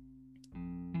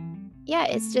 Yeah,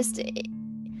 it's just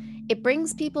it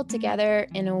brings people together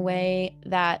in a way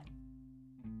that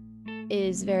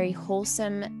is very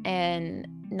wholesome and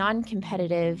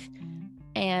non-competitive,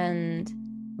 and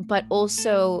but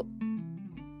also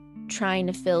trying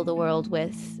to fill the world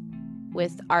with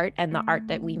art, and the art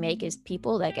that we make is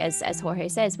people. Like as Jorge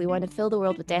says, we want to fill the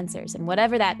world with dancers, and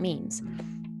whatever that means,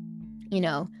 you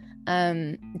know.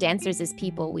 Dancers as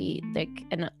people, we like,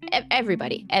 and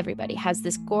everybody has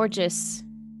this gorgeous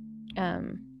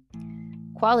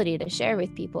quality to share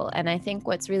with people. And I think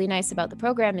what's really nice about the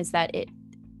program is that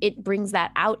it brings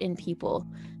that out in people,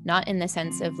 not in the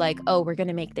sense of like, oh, we're going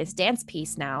to make this dance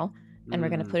piece now and we're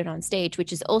going to put it on stage,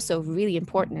 which is also really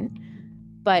important.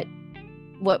 But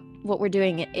what we're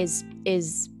doing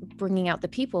is bringing out the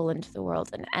people into the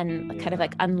world, and kind of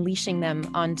like unleashing them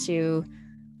onto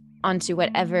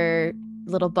whatever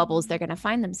little bubbles they're going to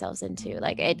find themselves into.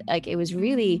 It was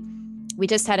really, we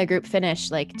just had a group finish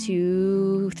like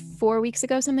 4 weeks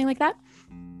ago, something like that.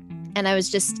 And I was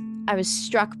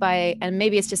struck by, and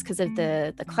maybe it's just because of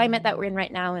the climate that we're in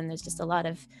right now, and there's just a lot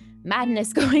of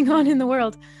madness going on in the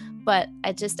world. But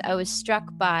I was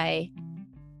struck by,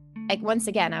 like, once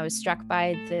again, I was struck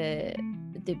by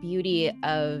the beauty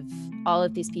of all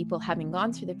of these people having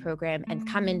gone through the program and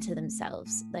come into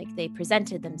themselves. Like, they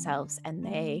presented themselves, and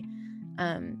they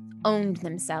owned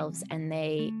themselves, and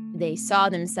they saw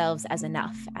themselves as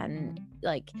enough, and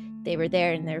like they were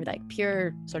there in their like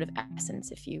pure sort of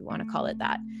essence, if you want to call it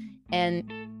that.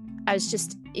 And I was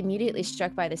just immediately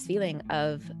struck by this feeling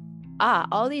of,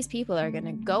 all these people are going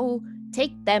to go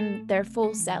take their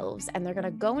full selves, and they're going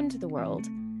to go into the world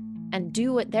and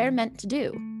do what they're meant to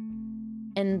do,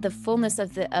 in the fullness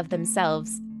of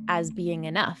themselves as being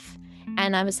enough.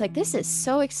 And I was like, this is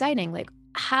so exciting. Like,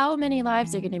 how many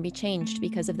lives are going to be changed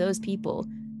because of those people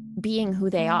being who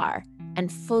they are and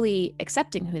fully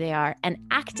accepting who they are and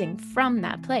acting from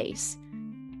that place?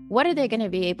 What are they going to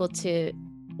be able to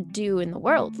do in the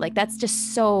world? Like, that's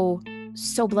just so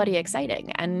bloody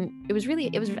exciting. And it was a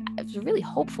really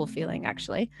hopeful feeling,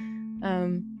 actually.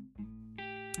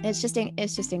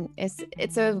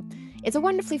 It's a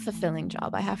wonderfully fulfilling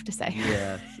job, I have to say.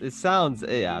 Yes,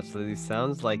 it absolutely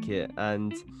sounds like it.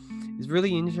 And it's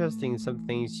really interesting, some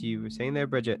things you were saying there,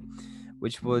 Bridget,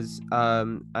 which was,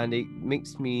 and it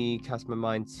makes me cast my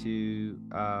mind to,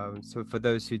 so for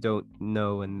those who don't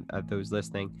know, and those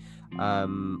listening,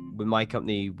 with my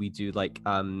company, we do like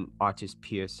artist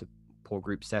peer support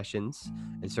group sessions.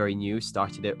 It's very new,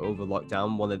 started it over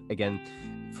lockdown. Again,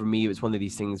 for me, it was one of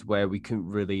these things where we couldn't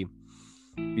really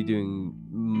be doing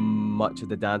much of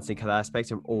the dancing kind of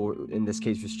aspects, or in this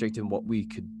case restricting what we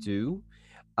could do.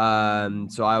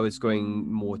 So I was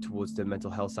going more towards the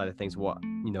mental health side of things, what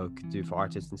could do for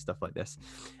artists and stuff like this.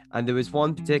 And there was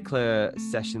one particular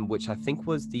session which I think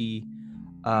was the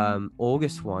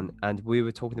August one, and we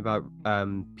were talking about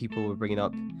people were bringing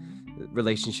up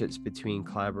relationships between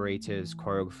collaborators,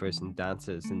 choreographers, and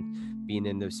dancers, and being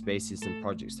in those spaces and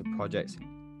projects to projects.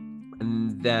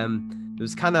 And then there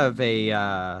was kind of a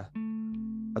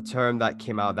term that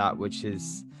came out of that, which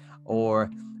is, or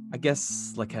I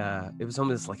guess it was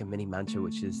almost like a mini mantra,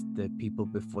 which is the people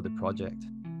before the project,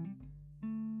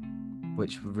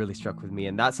 which really struck with me.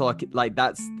 And that's all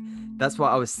that's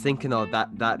what I was thinking of,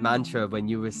 that mantra when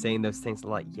you were saying those things.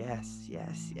 Like, yes,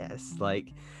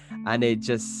 like, and it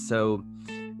just, so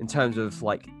in terms of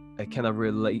like a kind of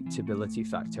relatability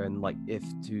factor, and like, if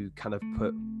to kind of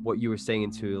put what you were saying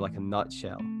into like a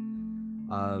nutshell,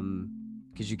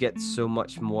 because you get so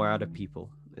much more out of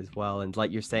people as well. And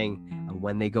like you're saying, and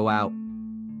when they go out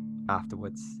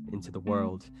afterwards into the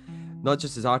world, not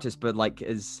just as artists, but like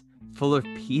as full of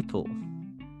people.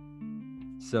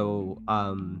 So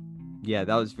that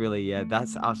was really, I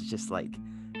was just like,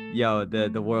 yo,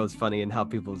 the world's funny, and how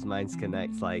people's minds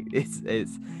connect. Like,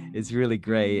 it's really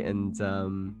great. And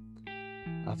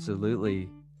absolutely,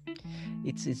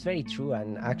 it's very true.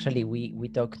 And actually we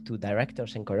talk to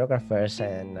directors and choreographers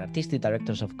and artistic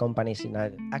directors of companies, and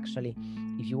actually,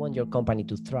 if you want your company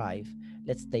to thrive,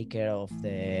 let's take care of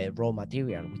the raw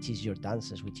material, which is your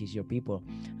dancers, which is your people.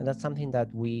 And that's something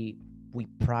that we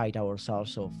pride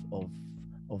ourselves of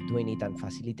doing it, and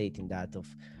facilitating that, of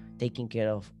taking care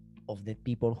of of the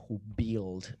people who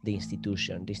build the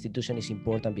institution. The institution is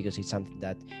important because it's something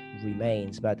that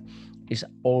remains, but it's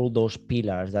all those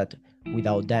pillars that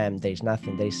without them there is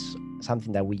nothing. There is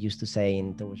something that we used to say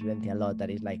in Towards Vivencia a lot, that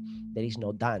is like, there is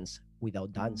no dance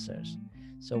without dancers.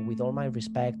 So with all my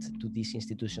respect to these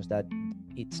institutions, that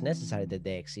it's necessary that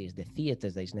they exist, the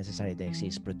theaters, that it's necessary they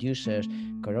exist, producers,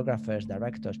 choreographers,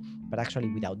 directors, but actually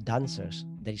without dancers,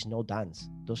 there is no dance.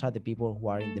 Those are the people who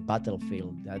are in the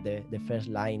battlefield, the first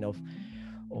line of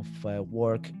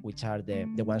work, which are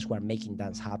the ones who are making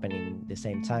dance happen in the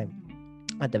same time,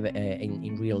 at the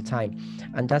in real time.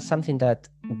 And that's something that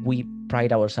we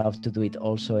pride ourselves to do it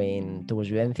also in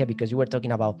Towards Vivencia, because you were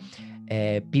talking about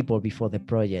people before the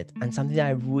project, and something that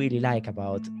I really like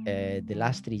about the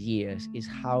last 3 years is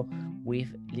how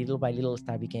we've little by little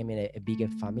start becoming a bigger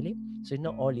family. So it's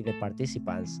not only the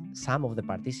participants, some of the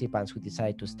participants who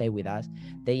decide to stay with us,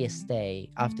 they stay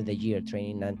after the year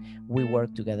training, and we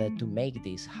work together to make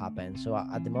this happen. So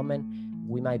at the moment,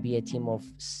 we might be a team of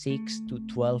 6 to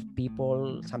 12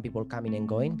 people, some people coming and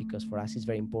going, because for us it's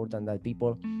very important that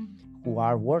people who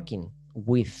are working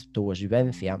with Towards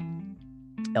Vivencia,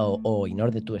 or in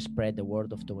order to spread the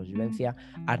word of Towards Vivencia,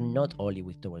 are not only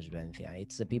with Towards Vivencia.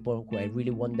 It's the people who I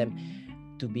really want them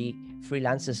to be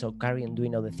freelancers or carry on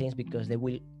doing other things, because they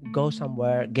will go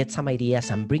somewhere, get some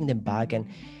ideas and bring them back. And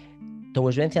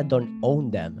Towards Vivencia don't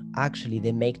own them. Actually,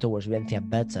 they make Towards Vivencia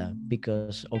better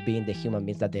because of being the human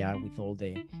beings that they are, with all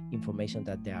the information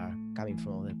that they are coming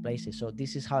from other places. So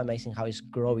this is how amazing how it's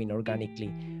growing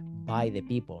organically by the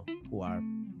people who are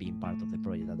being part of the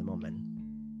project at the moment.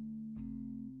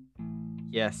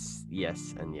 Yes,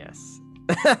 and yes.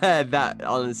 That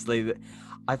honestly,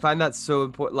 I find that so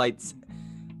important.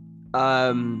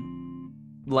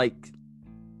 Like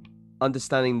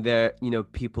understanding their,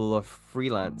 people are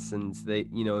freelance, and they,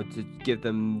 to give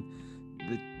them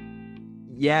the,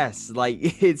 yes, like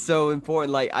it's so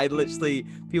important. Like I literally,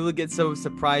 people get so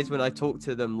surprised when I talk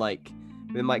to them, like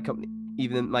with my company,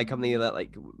 even in my company, that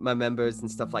like my members and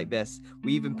stuff like this,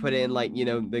 we even put in like,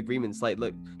 the agreements, like,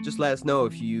 look, just let us know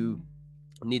if you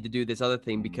need to do this other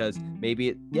thing, because maybe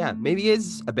it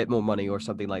is a bit more money or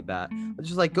something like that. I'm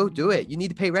just like, go do it. You need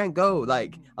to pay rent, go.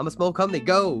 Like, I'm a small company,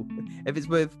 go. If it's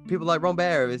with people like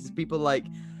Robert, if it's people like,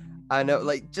 I know,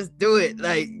 like, just do it,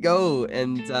 like, go.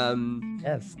 And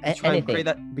yes, try and create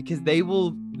that, because they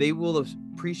will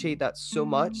appreciate that so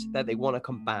much that they want to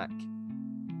come back.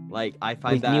 Like, I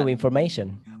find with that new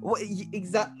information. Well,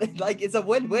 exactly, like it's a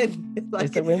win-win. Like,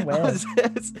 it's a win-win.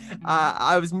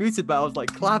 I was muted, but I was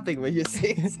like clapping when you're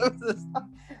saying some of the stuff.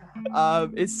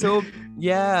 It's so,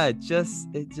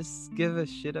 just give a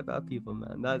shit about people,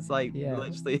 man. That's like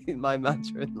literally my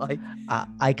mantra in life.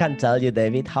 I can tell you,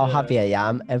 David, how happy I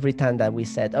am every time that we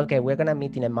said, okay, we're gonna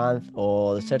meet in a month,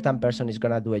 or a certain person is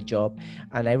gonna do a job,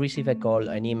 and I receive a call,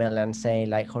 an email, and saying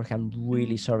like, Jorge, I'm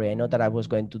really sorry. I know that I was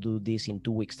going to do this in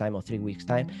 2 weeks time or 3 weeks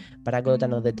time, but I got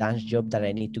another dance job that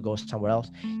I need to go somewhere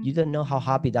else. You don't know how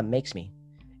happy that makes me.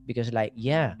 Because like,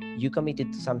 you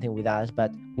committed to something with us,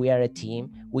 but we are a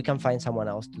team. We can find someone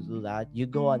else to do that. You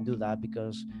go and do that,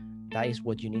 because that is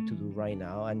what you need to do right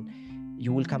now. And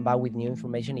you will come back with new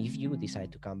information if you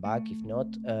decide to come back. If not,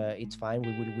 it's fine.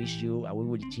 We will wish you, and we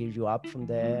will cheer you up from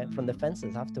the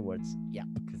fences afterwards. Yeah,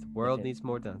 because the world needs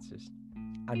more dancers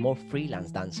and more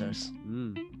freelance dancers.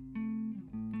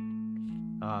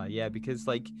 Because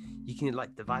like you can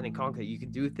like divide and conquer. You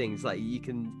can do things like you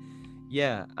can.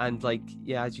 And like,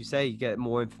 as you say, you get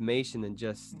more information and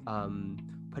just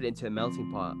put it into a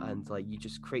melting pot, and like you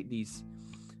just create these.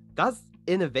 That's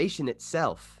innovation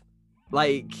itself.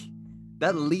 Like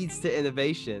that leads to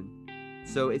innovation.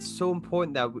 So it's so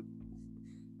important that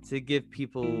to give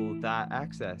people that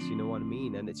access. You know what I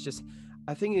mean? And it's just,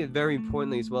 I think it very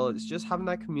importantly as well, it's just having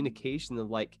that communication of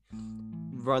like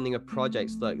running a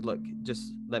project. Like, look,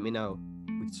 just let me know.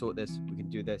 We can sort this. We can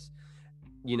do this.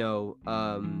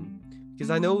 Because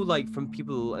I know, like, from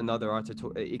people and other artists,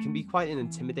 it can be quite an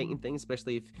intimidating thing,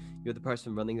 especially if you're the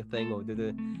person running the thing,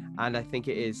 and I think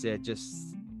it is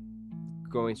just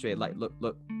going straight, like,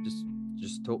 look,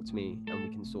 just talk to me and we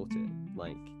can sort it.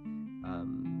 Like,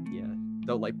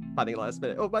 don't like panic last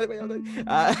minute. Oh, by the way,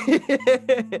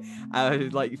 I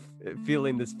was like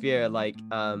feeling this fear, like,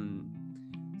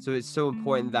 so it's so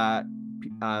important that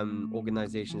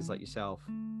organizations like yourself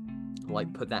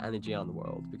like put that energy on the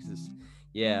world, because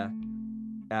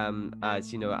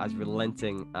as you know, as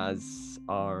relenting as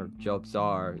our jobs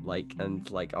are, like,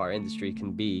 and like our industry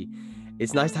can be,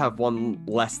 it's nice to have one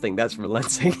less thing that's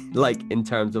relenting, like in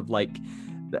terms of like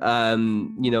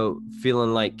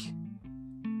feeling like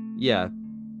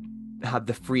have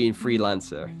the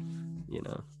freelancer.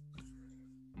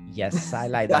 Yes, I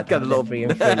like I that. got a The little free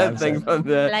and thing freelancer. from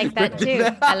the. I like that too.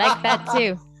 I like that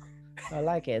too. I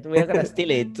like it. We're gonna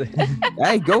steal it.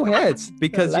 Hey, go ahead,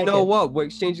 because you like know it. what? We're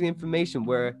exchanging information.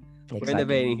 We're Exactly.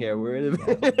 innovating here. We're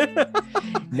innovating.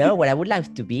 No, what I would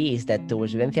like to be is that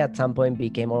towards Vivencia at some point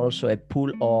became also a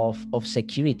pool of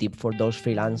security for those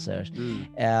freelancers.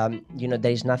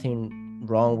 There is nothing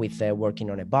wrong with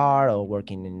working on a bar or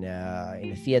working in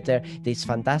a theater. It's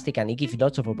fantastic and it gives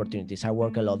lots of opportunities. I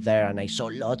work a lot there and I saw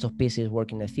lots of pieces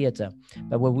working in a theater.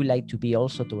 But what we like to be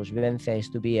also towards Vivencia is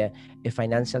to be a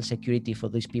financial security for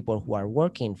these people who are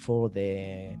working for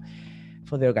the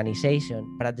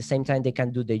organization, but at the same time they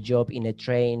can do the job in a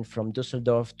train from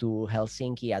Düsseldorf to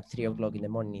Helsinki at 3 o'clock in the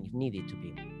morning if needed to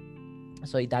be.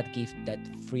 So that gives that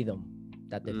freedom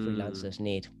that the freelancers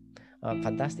need.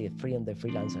 Fantastic freedom, the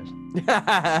freelancers.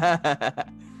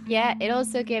 Yeah, it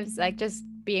also gives, like, just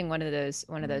being one of those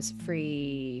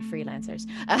free freelancers.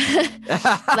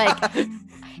 Like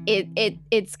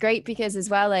it's great because as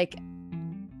well, like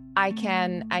I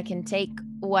can take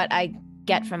what I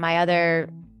get from my other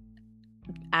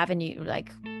avenue,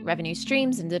 like revenue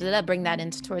streams, and bring that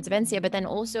into Towards Vivencia, but then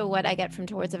also what I get from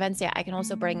Towards Vivencia I can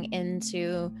also bring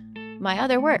into my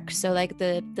other work. So like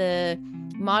the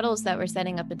models that we're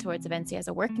setting up in Towards Vivencia as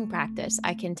a working practice,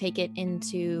 I can take it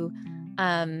into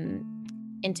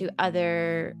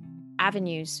other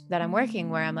avenues that I'm working,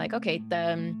 where I'm like, okay,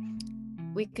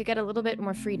 we could get a little bit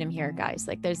more freedom here, guys.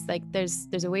 Like there's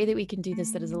a way that we can do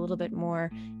this that is a little bit more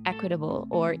equitable,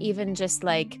 or even just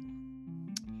like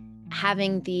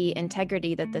having the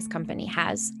integrity that this company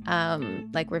has.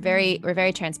 Like we're very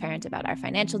transparent about our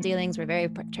financial dealings. We're very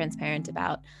transparent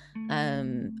about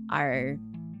our,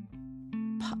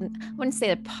 I wouldn't say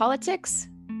the politics.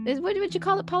 What would you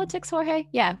call it? Politics, Jorge?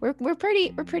 Yeah, we're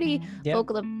pretty Yeah.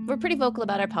 vocal. We're pretty vocal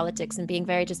about our politics and being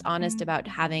very just honest about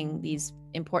having these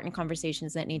important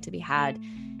conversations that need to be had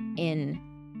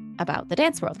about the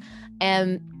dance world.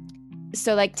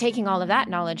 So like taking all of that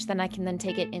knowledge, then I can then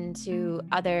take it into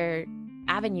other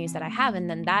avenues that I have, and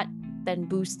then that then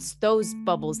boosts those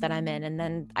bubbles that I'm in, and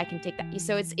then I can take that.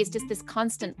 So it's just this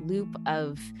constant loop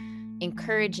of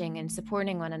encouraging and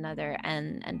supporting one another,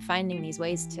 and finding these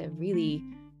ways to really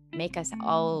make us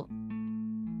all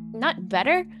not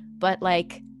better, but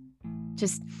like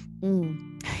just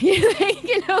you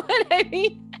know what I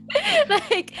mean?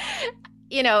 Like,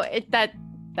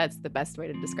 that's the best way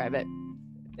to describe it.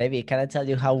 Maybe can I tell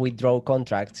you how we draw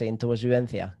contracts in Towards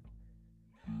Vivencia?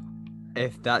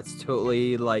 If that's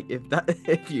totally like,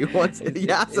 if you want to,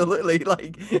 yeah, absolutely.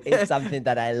 Like it's something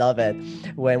that I love it.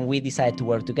 When we decide to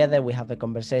work together, we have a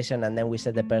conversation and then we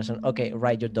say the person, okay,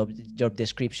 write your job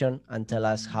description and tell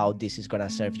us how this is gonna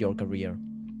serve your career,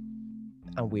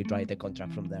 and we write the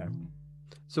contract from there.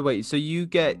 So wait, so you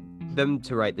get them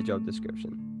to write the job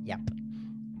description? Yep.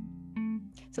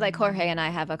 So like Jorge and I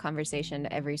have a conversation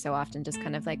every so often, just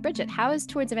kind of like, Bridget, how is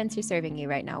Towards Vivencia serving you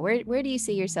right now? Where do you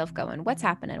see yourself going? What's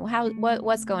happening?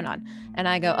 What's going on? And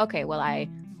I go, okay, well, I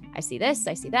see this,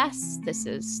 I see this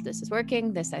is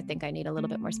working. This, I think I need a little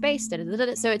bit more space. So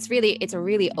it's a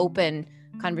really open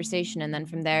conversation. And then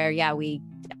from there, yeah, we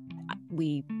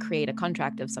create a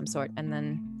contract of some sort, and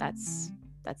then that's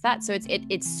that. So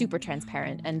it's super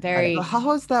transparent and very. How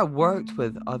has that worked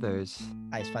with others?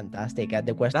 It's fantastic.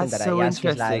 The question That's that so I ask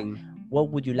is like, interesting.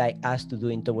 what would you like us to do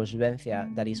in Towards Vivencia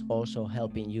that is also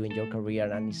helping you in your career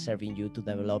and is serving you to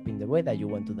develop in the way that you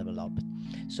want to develop?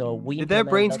 So Did their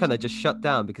brains kind of just shut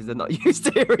down because they're not used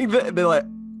to hearing that? They're like,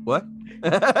 what?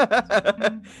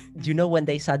 You know, when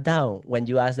they sat down, when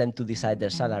you ask them to decide their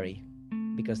salary,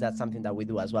 because that's something that we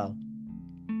do as well.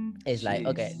 It's like,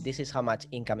 okay, this is how much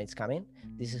income is coming.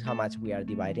 This is how much we are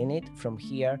dividing it. From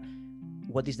here,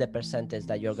 what is the percentage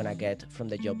that you're gonna get from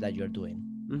the job that you're doing?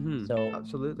 Mm-hmm. So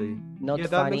absolutely. Not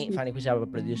Fanny, who's our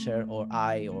producer, or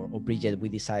I, or Bridget, we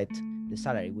decide the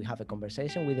salary. We have a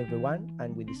conversation with everyone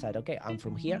and we decide, okay, and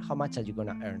from here, how much are you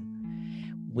gonna earn?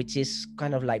 Which is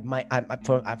kind of like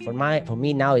for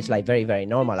me now, it's like very, very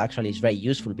normal. Actually, it's very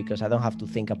useful because I don't have to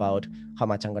think about how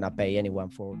much I'm gonna pay anyone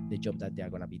for the job that they are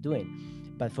gonna be doing.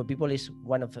 But for people, it's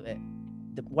one of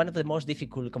the most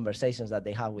difficult conversations that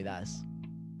they have with us.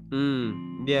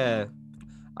 Yeah,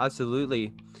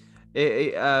 absolutely.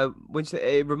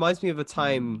 It reminds me of a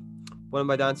time, one of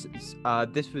my dancers,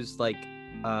 this was like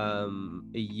a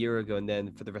year ago, and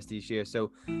then for the rest of this year.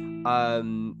 So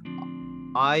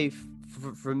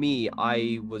for me,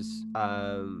 I was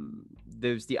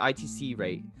there's the ITC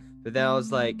rate, but then I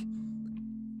was like,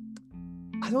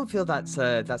 I don't feel that's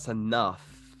enough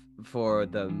for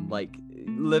them, like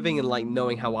living and like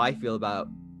knowing how I feel about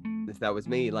if that was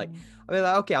me. Like, I mean,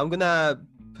 like, okay, I'm gonna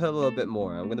put a little bit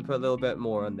more on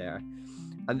there.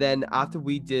 And then after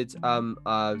we did some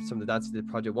of the dances of the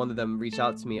project, one of them reached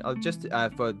out to me just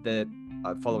for the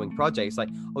following project. It's like,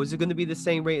 oh, is it going to be the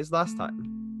same rate as last time?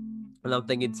 And I'm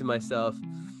thinking to myself,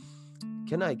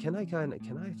 can I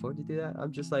afford to do that?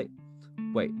 I'm just like,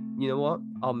 wait, you know what?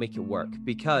 I'll make it work,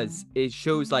 because it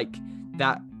shows like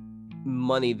that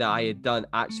money that I had done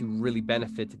actually really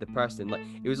benefited the person. Like,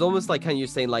 it was almost like kind of you're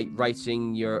saying, like,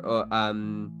 writing your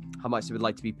how much they would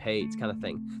like to be paid kind of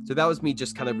thing. So that was me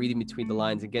just kind of reading between the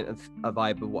lines and getting a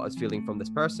vibe of what I was feeling from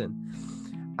this person.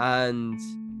 And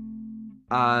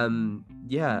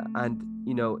yeah, and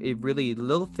you know, it really,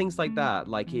 little things like that,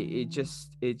 like it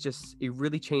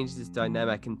really changes this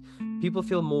dynamic, and people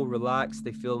feel more relaxed,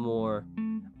 they feel more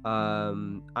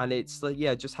and it's like,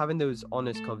 yeah, just having those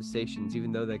honest conversations,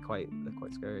 even though they're quite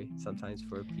scary sometimes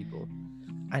for people.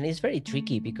 And it's very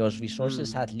tricky because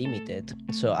resources are limited.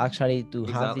 So actually to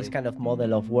have this Exactly. kind of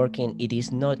model of working, it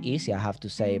is not easy, I have to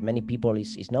say. Many people,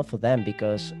 it's not for them,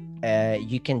 because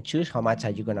you can choose how much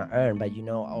are you going to earn, but you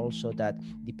know also that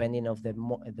depending of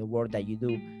the work that you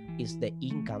do, is the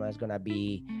income is going to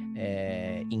be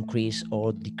increase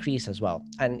or decrease as well.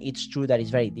 And it's true that it's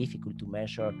very difficult to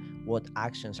measure what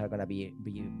actions are going to be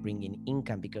bringing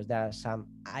income, because there are some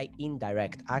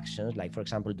indirect actions, like for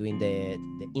example doing the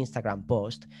Instagram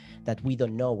post, that we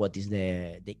don't know what is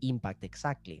the impact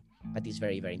exactly, but it's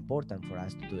very, very important for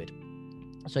us to do it.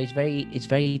 So it's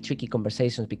very tricky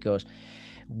conversations, because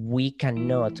we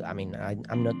cannot, I mean,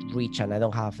 I'm not rich and I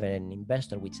don't have an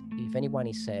investor, which if anyone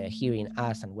is hearing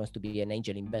us and wants to be an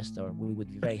angel investor, we would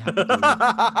be very happy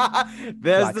to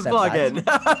There's the plug in.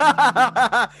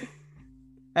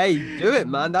 Hey, do it,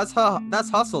 man. That's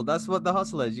hustle. That's what the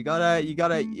hustle is. You gotta,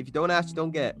 if you don't ask, you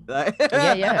don't get.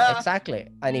 yeah, exactly.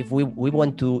 And if we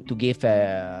want to give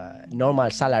normal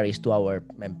salaries to our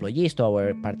employees, to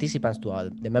our participants,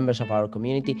 to the members of our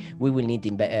community, we will need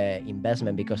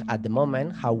investment, because at the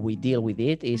moment how we deal with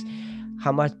it is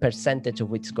how much percentage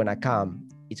of it's gonna come,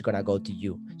 it's gonna go to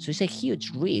you. So it's a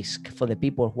huge risk for the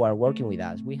people who are working with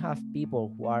us. We have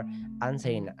people who are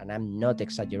answering, and I'm not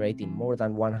exaggerating, more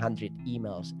than 100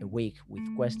 emails a week with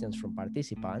questions from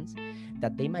participants,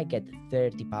 that they might get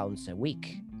 £30 a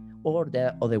week, or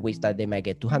the other weeks that they might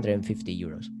get 250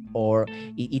 euros, or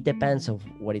it depends of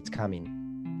what it's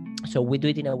coming. So we do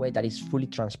it in a way that is fully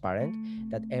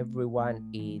transparent, that everyone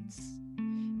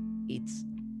it's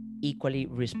equally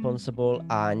responsible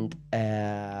and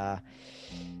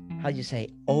how do you say,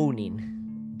 owning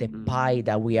the pie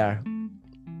that we are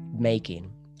making.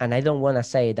 And I don't want to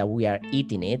say that we are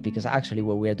eating it, because actually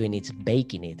what we are doing is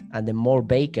baking it. And the more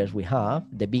bakers we have,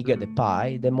 the bigger the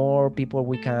pie, the more people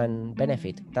we can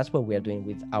benefit. That's what we are doing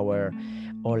with our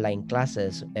online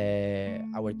classes.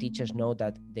 Our teachers know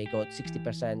that they got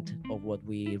 60% of what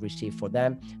we receive for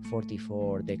them, 40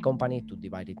 for the company, to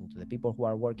divide it into the people who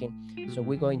are working. So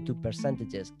we go into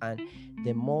percentages, and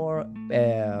the more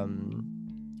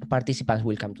participants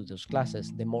will come to those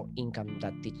classes, the more income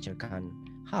that teacher can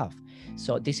have.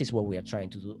 So this is what we are trying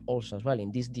to do also as well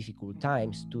in these difficult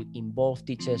times, to involve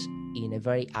teachers in a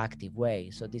very active way.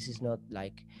 So this is not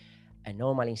like a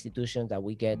normal institution that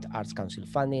we get Arts Council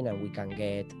funding and we can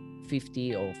get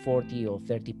 50 or 40 or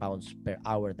 30 pounds per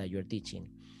hour that you're teaching.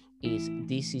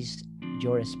 This is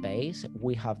your space.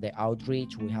 We have the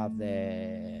outreach, we have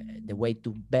the way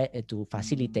to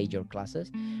facilitate your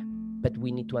classes, but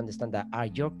we need to understand that are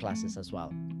your classes as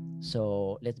well.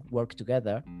 So let's work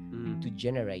together to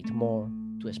generate more,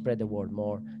 to spread the word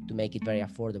more, to make it very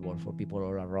affordable for people all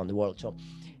around the world. So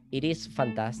it is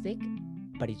fantastic,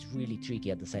 but it's really tricky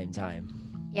at the same time.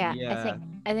 Yeah.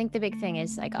 I think the big thing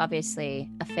is, like, obviously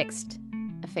a fixed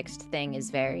thing is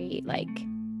very like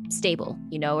stable,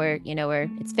 where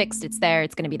it's fixed, it's there,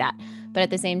 it's going to be that. But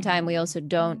at the same time, we also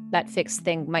that fixed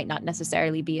thing might not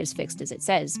necessarily be as fixed as it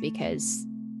says, because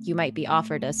you might be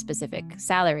offered a specific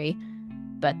salary,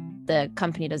 but the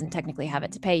company doesn't technically have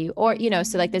it to pay you, or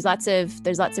so like there's lots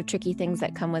of tricky things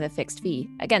that come with a fixed fee.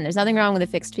 Again, there's nothing wrong with a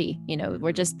fixed fee.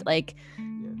 We're just like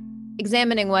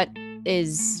examining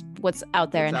what's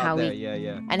out there, and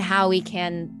how we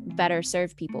can better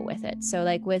serve people with it. So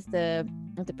like with the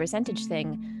percentage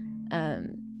thing,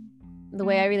 the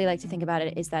way I really like to think about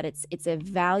it is that it's a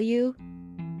value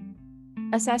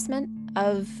assessment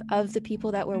of the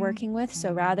people that we're working with.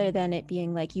 So rather than it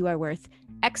being like you are worth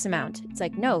X amount, it's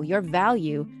like, no, your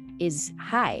value is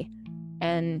high,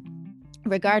 and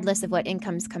regardless of what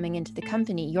income's coming into the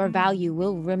company, your value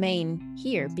will remain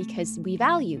here because we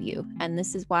value you, and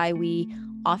this is why we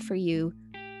offer you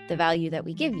the value that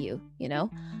we give you,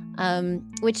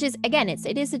 which is, again,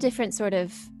 it is a different sort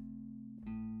of,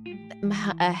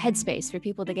 headspace for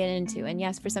people to get into. And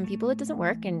yes, for some people it doesn't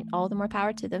work, and all the more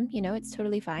power to them. It's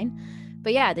totally fine.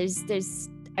 But yeah, there's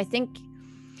I think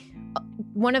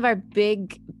one of our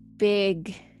big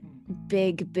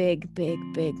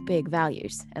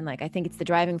values, and like I think it's the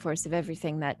driving force of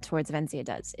everything that Towards Vivencia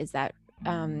does, is that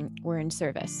we're in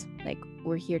service. Like,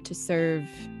 we're here to serve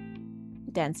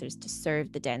dancers, to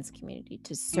serve the dance community,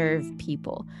 to serve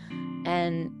people.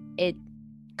 And it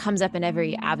comes up in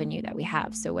every avenue that we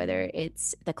have. So whether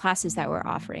it's the classes that we're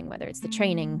offering, whether it's the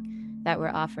training that we're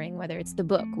offering, whether it's the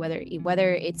book, whether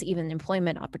it's even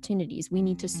employment opportunities, we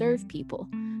need to serve people,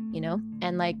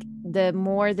 and like the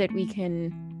more that we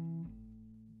can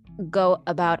go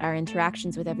about our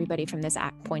interactions with everybody from this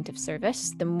point of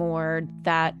service, the more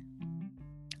that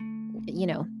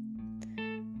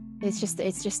it's just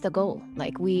the goal.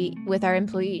 Like, we, with our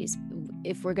employees,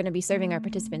 if we're going to be serving our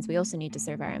participants, we also need to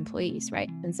serve our employees, right?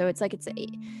 And so it's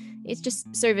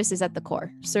just service is at the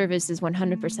core. Service is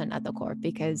 100% at the core,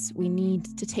 because we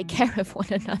need to take care of one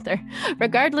another,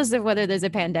 regardless of whether there's a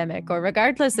pandemic or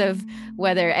regardless of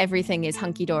whether everything is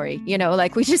hunky-dory.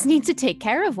 Like, we just need to take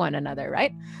care of one another,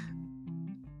 right?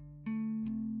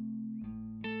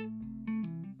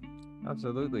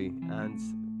 Absolutely. And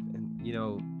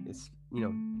it's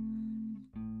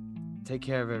take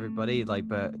care of everybody, like,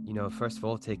 but first of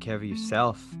all, take care of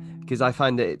yourself, because I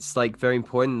find that it's like very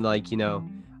important, like,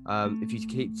 if you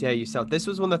take care of yourself. This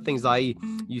was one of the things I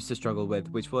used to struggle with,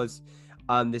 which was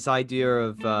this idea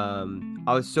of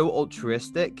I was so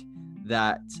altruistic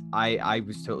that I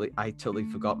totally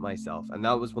forgot myself, and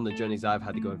that was one of the journeys I've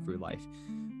had to go through life.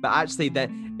 But actually, that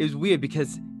it was weird,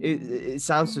 because it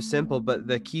sounds so simple, but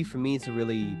the key for me to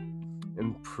really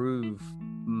improve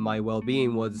my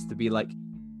well-being was to be like,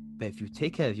 but if you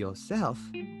take care of yourself,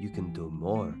 you can do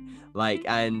more. Like,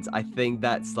 and I think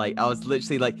that's like, I was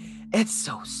literally like, it's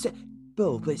so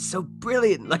simple, but it's so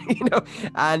brilliant, like,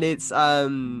 and it's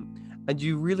and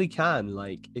you really can,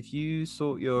 like, if you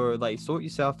sort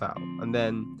yourself out, and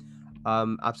then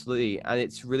absolutely. And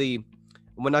it's really,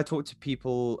 when I talk to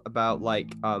people about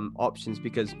like options,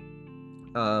 because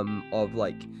of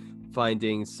like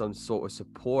finding some sort of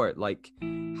support, like,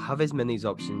 have as many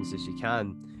options as you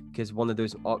can, because one of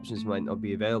those options might not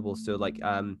be available. So like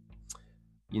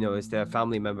is there a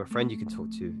family member, friend you can talk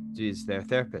to? Is there a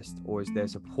therapist, or is there a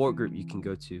support group you can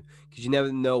go to? Because you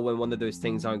never know when one of those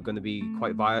things aren't going to be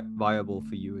quite viable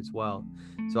for you as well.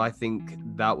 So I think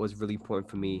that was really important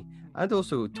for me. And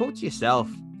also, talk to yourself.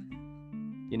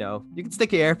 You can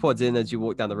stick your AirPods in as you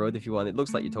walk down the road if you want. It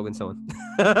looks like you're talking to someone.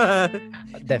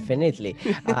 Definitely.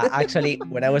 Actually,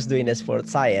 when I was doing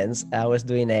sports science, I was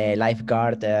doing a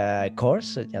lifeguard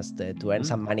course, just to earn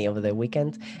some money over the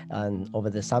weekend and over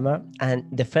the summer. And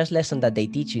the first lesson that they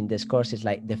teach you in this course is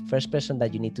like, the first person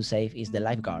that you need to save is the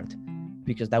lifeguard,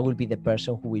 because that will be the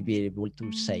person who will be able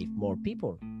to save more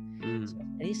people. So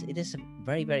it is a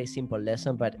very, very simple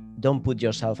lesson, but don't put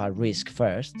yourself at risk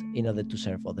first in order to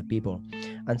serve other people.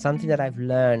 And something that I've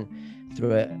learned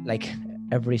through like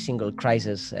every single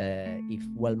crisis, if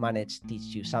well managed,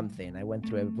 teach you something. I went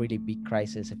through a really big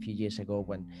crisis a few years ago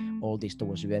when all this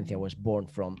Towards Vivencia was born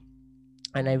from.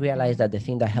 And I realized that the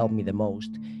thing that helped me the most,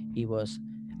 it was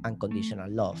unconditional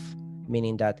love,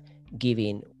 meaning that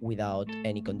giving without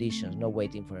any conditions, not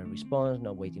waiting for a response,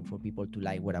 not waiting for people to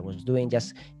like what I was doing,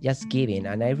 just giving.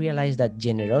 And I realized that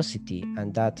generosity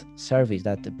and that service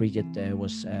that Bridget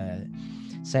was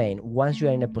saying, once you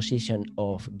are in a position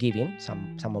of giving,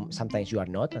 sometimes you are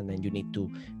not, and then you need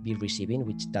to be receiving,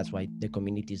 which that's why the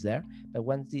community is there. But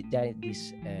once there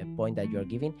is this point that you are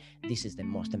giving, this is the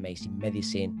most amazing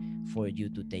medicine for you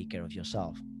to take care of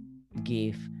yourself.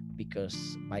 Give,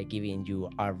 because by giving you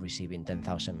are receiving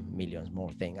 10,000 millions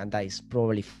more thing. And that is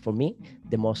probably, for me,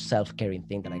 the most self-caring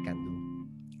thing that I can do.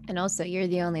 And also, you're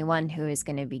the only one who is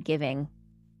going to be giving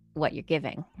what you're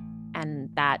giving. And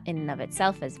that in and of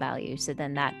itself has value. So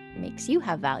then that makes you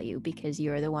have value, because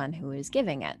you're the one who is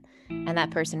giving it. And that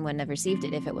person wouldn't have received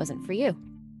it if it wasn't for you.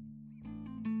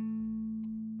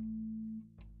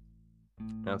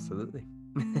 Absolutely.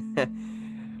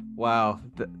 Wow.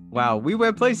 We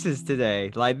went places today.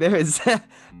 Like, there is that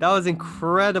was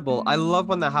incredible. I love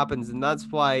when that happens, and that's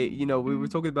why, we were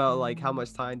talking about like how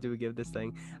much time do we give this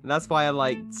thing, and that's why I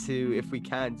like to, if we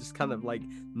can, just kind of like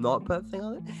not put a thing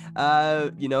on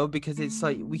it, because it's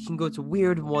like we can go to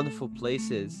weird and wonderful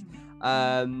places,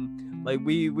 Like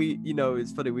we you know,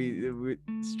 it's funny, we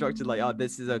structured like, oh,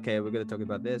 this is okay, we're gonna talk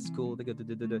about this, cool,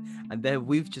 and then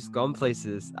we've just gone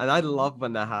places, and I love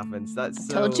when that happens. That's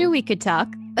so... Told you we could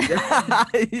talk.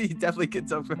 You definitely could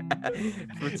talk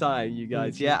for time, you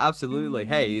guys. Yeah, absolutely.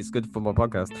 Hey, it's good for my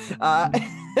podcast.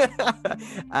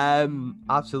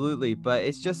 Absolutely. But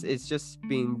it's just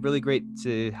been really great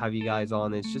to have you guys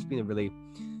on. It's just been a really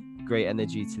great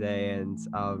energy today, and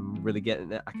really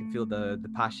getting it. I can feel the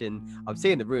passion. I'm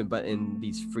saying the room, but in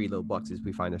these free little boxes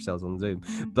we find ourselves on Zoom.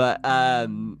 But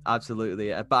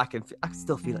absolutely. But I can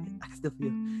still feel it. I can still feel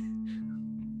it.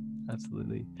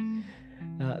 Absolutely.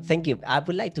 Thank you. I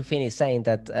would like to finish saying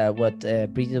that what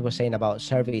Bridget was saying about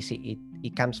service,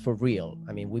 it comes for real.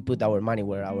 I mean, we put our money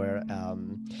where our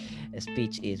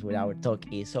speech is, where our talk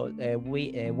is. So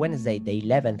we Wednesday, the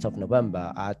 11th of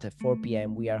November at 4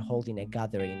 p.m., we are holding a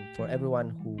gathering for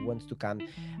everyone who wants to come,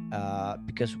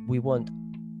 because we want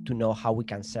to know how we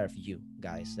can serve you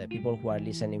guys. The people who are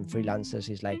listening, freelancers,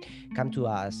 is like, come to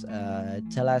us,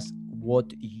 tell us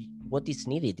what is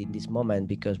needed in this moment,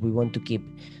 because we want to keep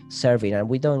serving, and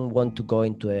we don't want to go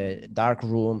into a dark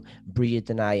room, Bridget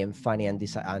and I and Fanny and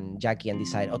Jackie, and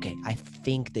decide, okay, I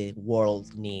think the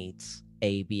world needs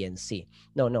A, B, and C.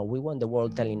 No, we want the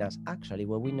world telling us, actually,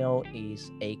 what we know is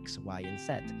X, Y, and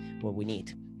Z, what we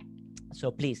need. So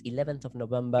please, 11th of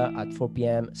November at 4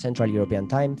 p.m. Central European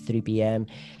Time, 3 p.m.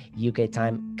 UK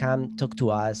time, come talk to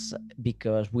us,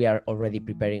 because we are already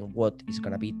preparing what is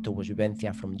going to be towards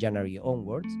Vivencia from January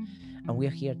onwards. And we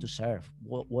are here to serve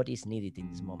what is needed in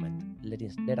this moment. Let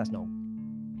us know.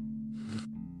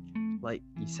 Like,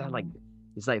 you sound like,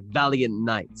 it's like Valiant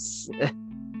Knights.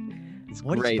 It's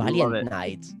what great. Is Valiant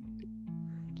Knights?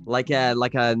 Like a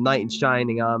knight in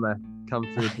shining armor come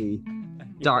through the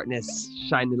darkness,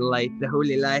 shining the light, the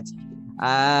holy light.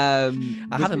 I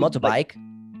have a motorbike.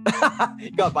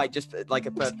 You got a bike, just like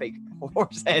a perfect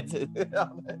horse head.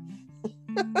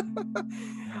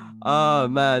 Oh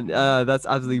man, that's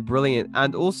absolutely brilliant.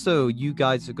 And also, you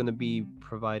guys are going to be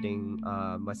providing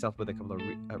myself with a couple of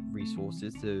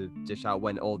resources to dish out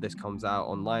when all this comes out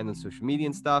online on social media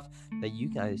and stuff that you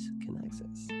guys can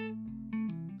access.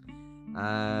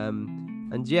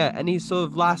 And yeah, any sort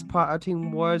of last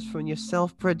parting words from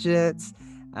yourself, Bridget?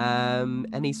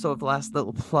 Any sort of last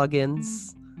little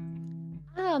plugins?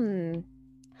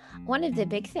 One of the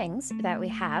big things that we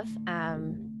have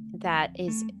that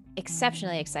is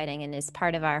exceptionally exciting and is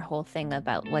part of our whole thing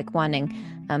about like wanting,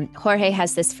 Jorge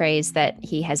has this phrase that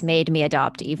he has made me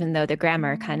adopt, even though the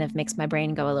grammar kind of makes my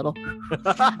brain go a little,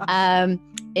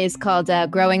 is called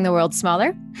growing the world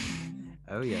smaller.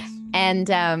 Oh yes. And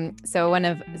so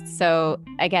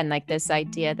again, like this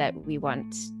idea that we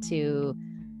want to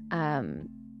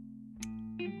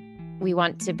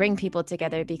bring people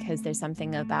together, because there's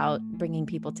something about bringing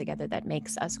people together that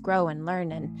makes us grow and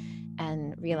learn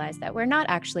and realize that we're not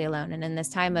actually alone. And in this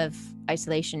time of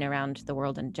isolation around the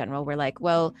world in general, we're like,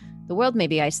 well, the world may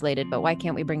be isolated, but why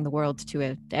can't we bring the world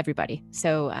to everybody?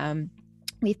 So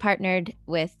we've partnered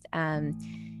with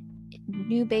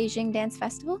New Beijing Dance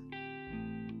Festival.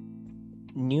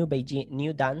 Beijing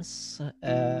New Dance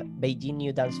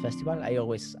Festival.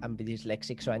 I'm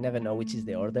dyslexic, so I never know which is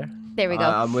the order. There we go.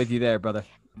 I'm with you there, brother.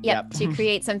 Yep. To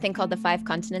create something called the 5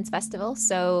 Continents Festival.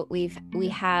 So we've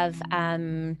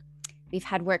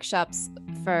had workshops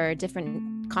for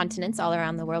different continents all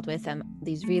around the world with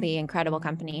these really incredible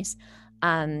companies,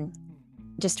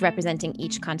 just representing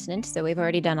each continent. So we've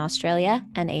already done Australia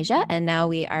and Asia, and now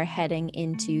we are heading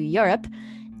into Europe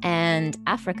and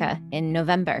Africa in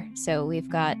November. So we've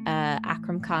got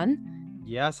Akram Khan.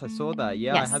 Yes, I saw that.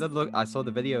 Yeah, yes. I had a look. I saw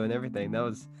the video and everything. That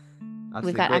was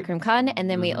absolutely We've got great. Akram Khan, and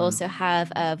then we also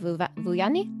have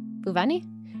Vuvani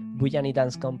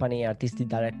Dance Company artistic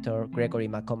director Gregory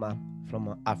Makoma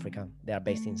from Africa. They are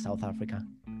based in South Africa.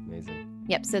 Amazing.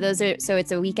 Yep. So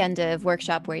it's a weekend of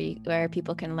workshop where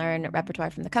people can learn repertoire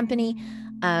from the company,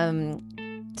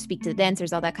 speak to the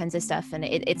dancers, all that kinds of stuff. And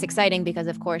it's exciting because,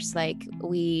 of course, like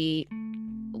we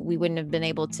wouldn't have been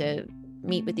able to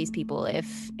meet with these people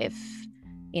if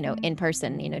in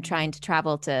person. Trying to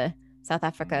travel to South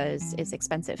Africa is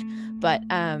expensive, but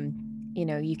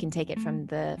you can take it from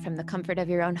the comfort of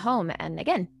your own home, and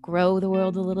again, grow the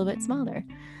world a little bit smaller.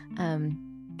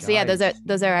 So yeah,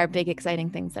 those are our big exciting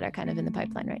things that are kind of in the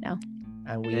pipeline right now.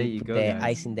 And we put the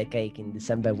icing the cake in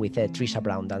December with a Trisha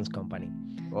Brown Dance Company.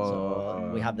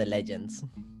 So we have the legends.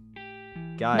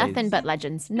 Guys, nothing but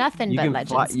legends.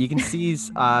 You can see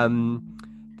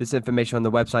this information on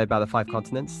the website about the 5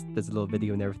 continents. There's a little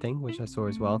video and everything, which I saw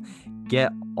as well.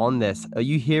 Get on this. Are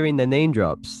you hearing the name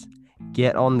drops?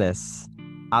 Get on this.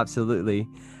 Absolutely.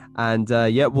 And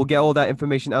yeah, we'll get all that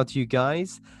information out to you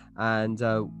guys. And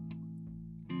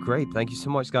great. Thank you so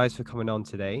much, guys, for coming on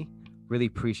today. Really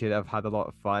appreciate it. I've had a lot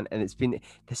of fun, and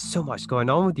there's so much going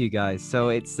on with you guys. So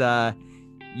it's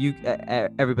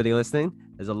everybody listening,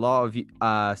 there's a lot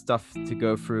of stuff to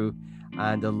go through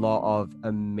and a lot of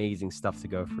amazing stuff to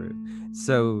go through.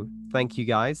 So thank you,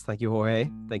 guys. Thank you, Jorge.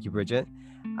 Thank you, Bridget.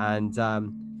 And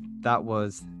that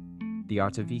was The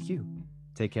Art of VQ.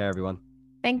 Take care, everyone.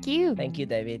 Thank you. Thank you,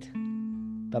 David.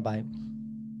 Bye-bye.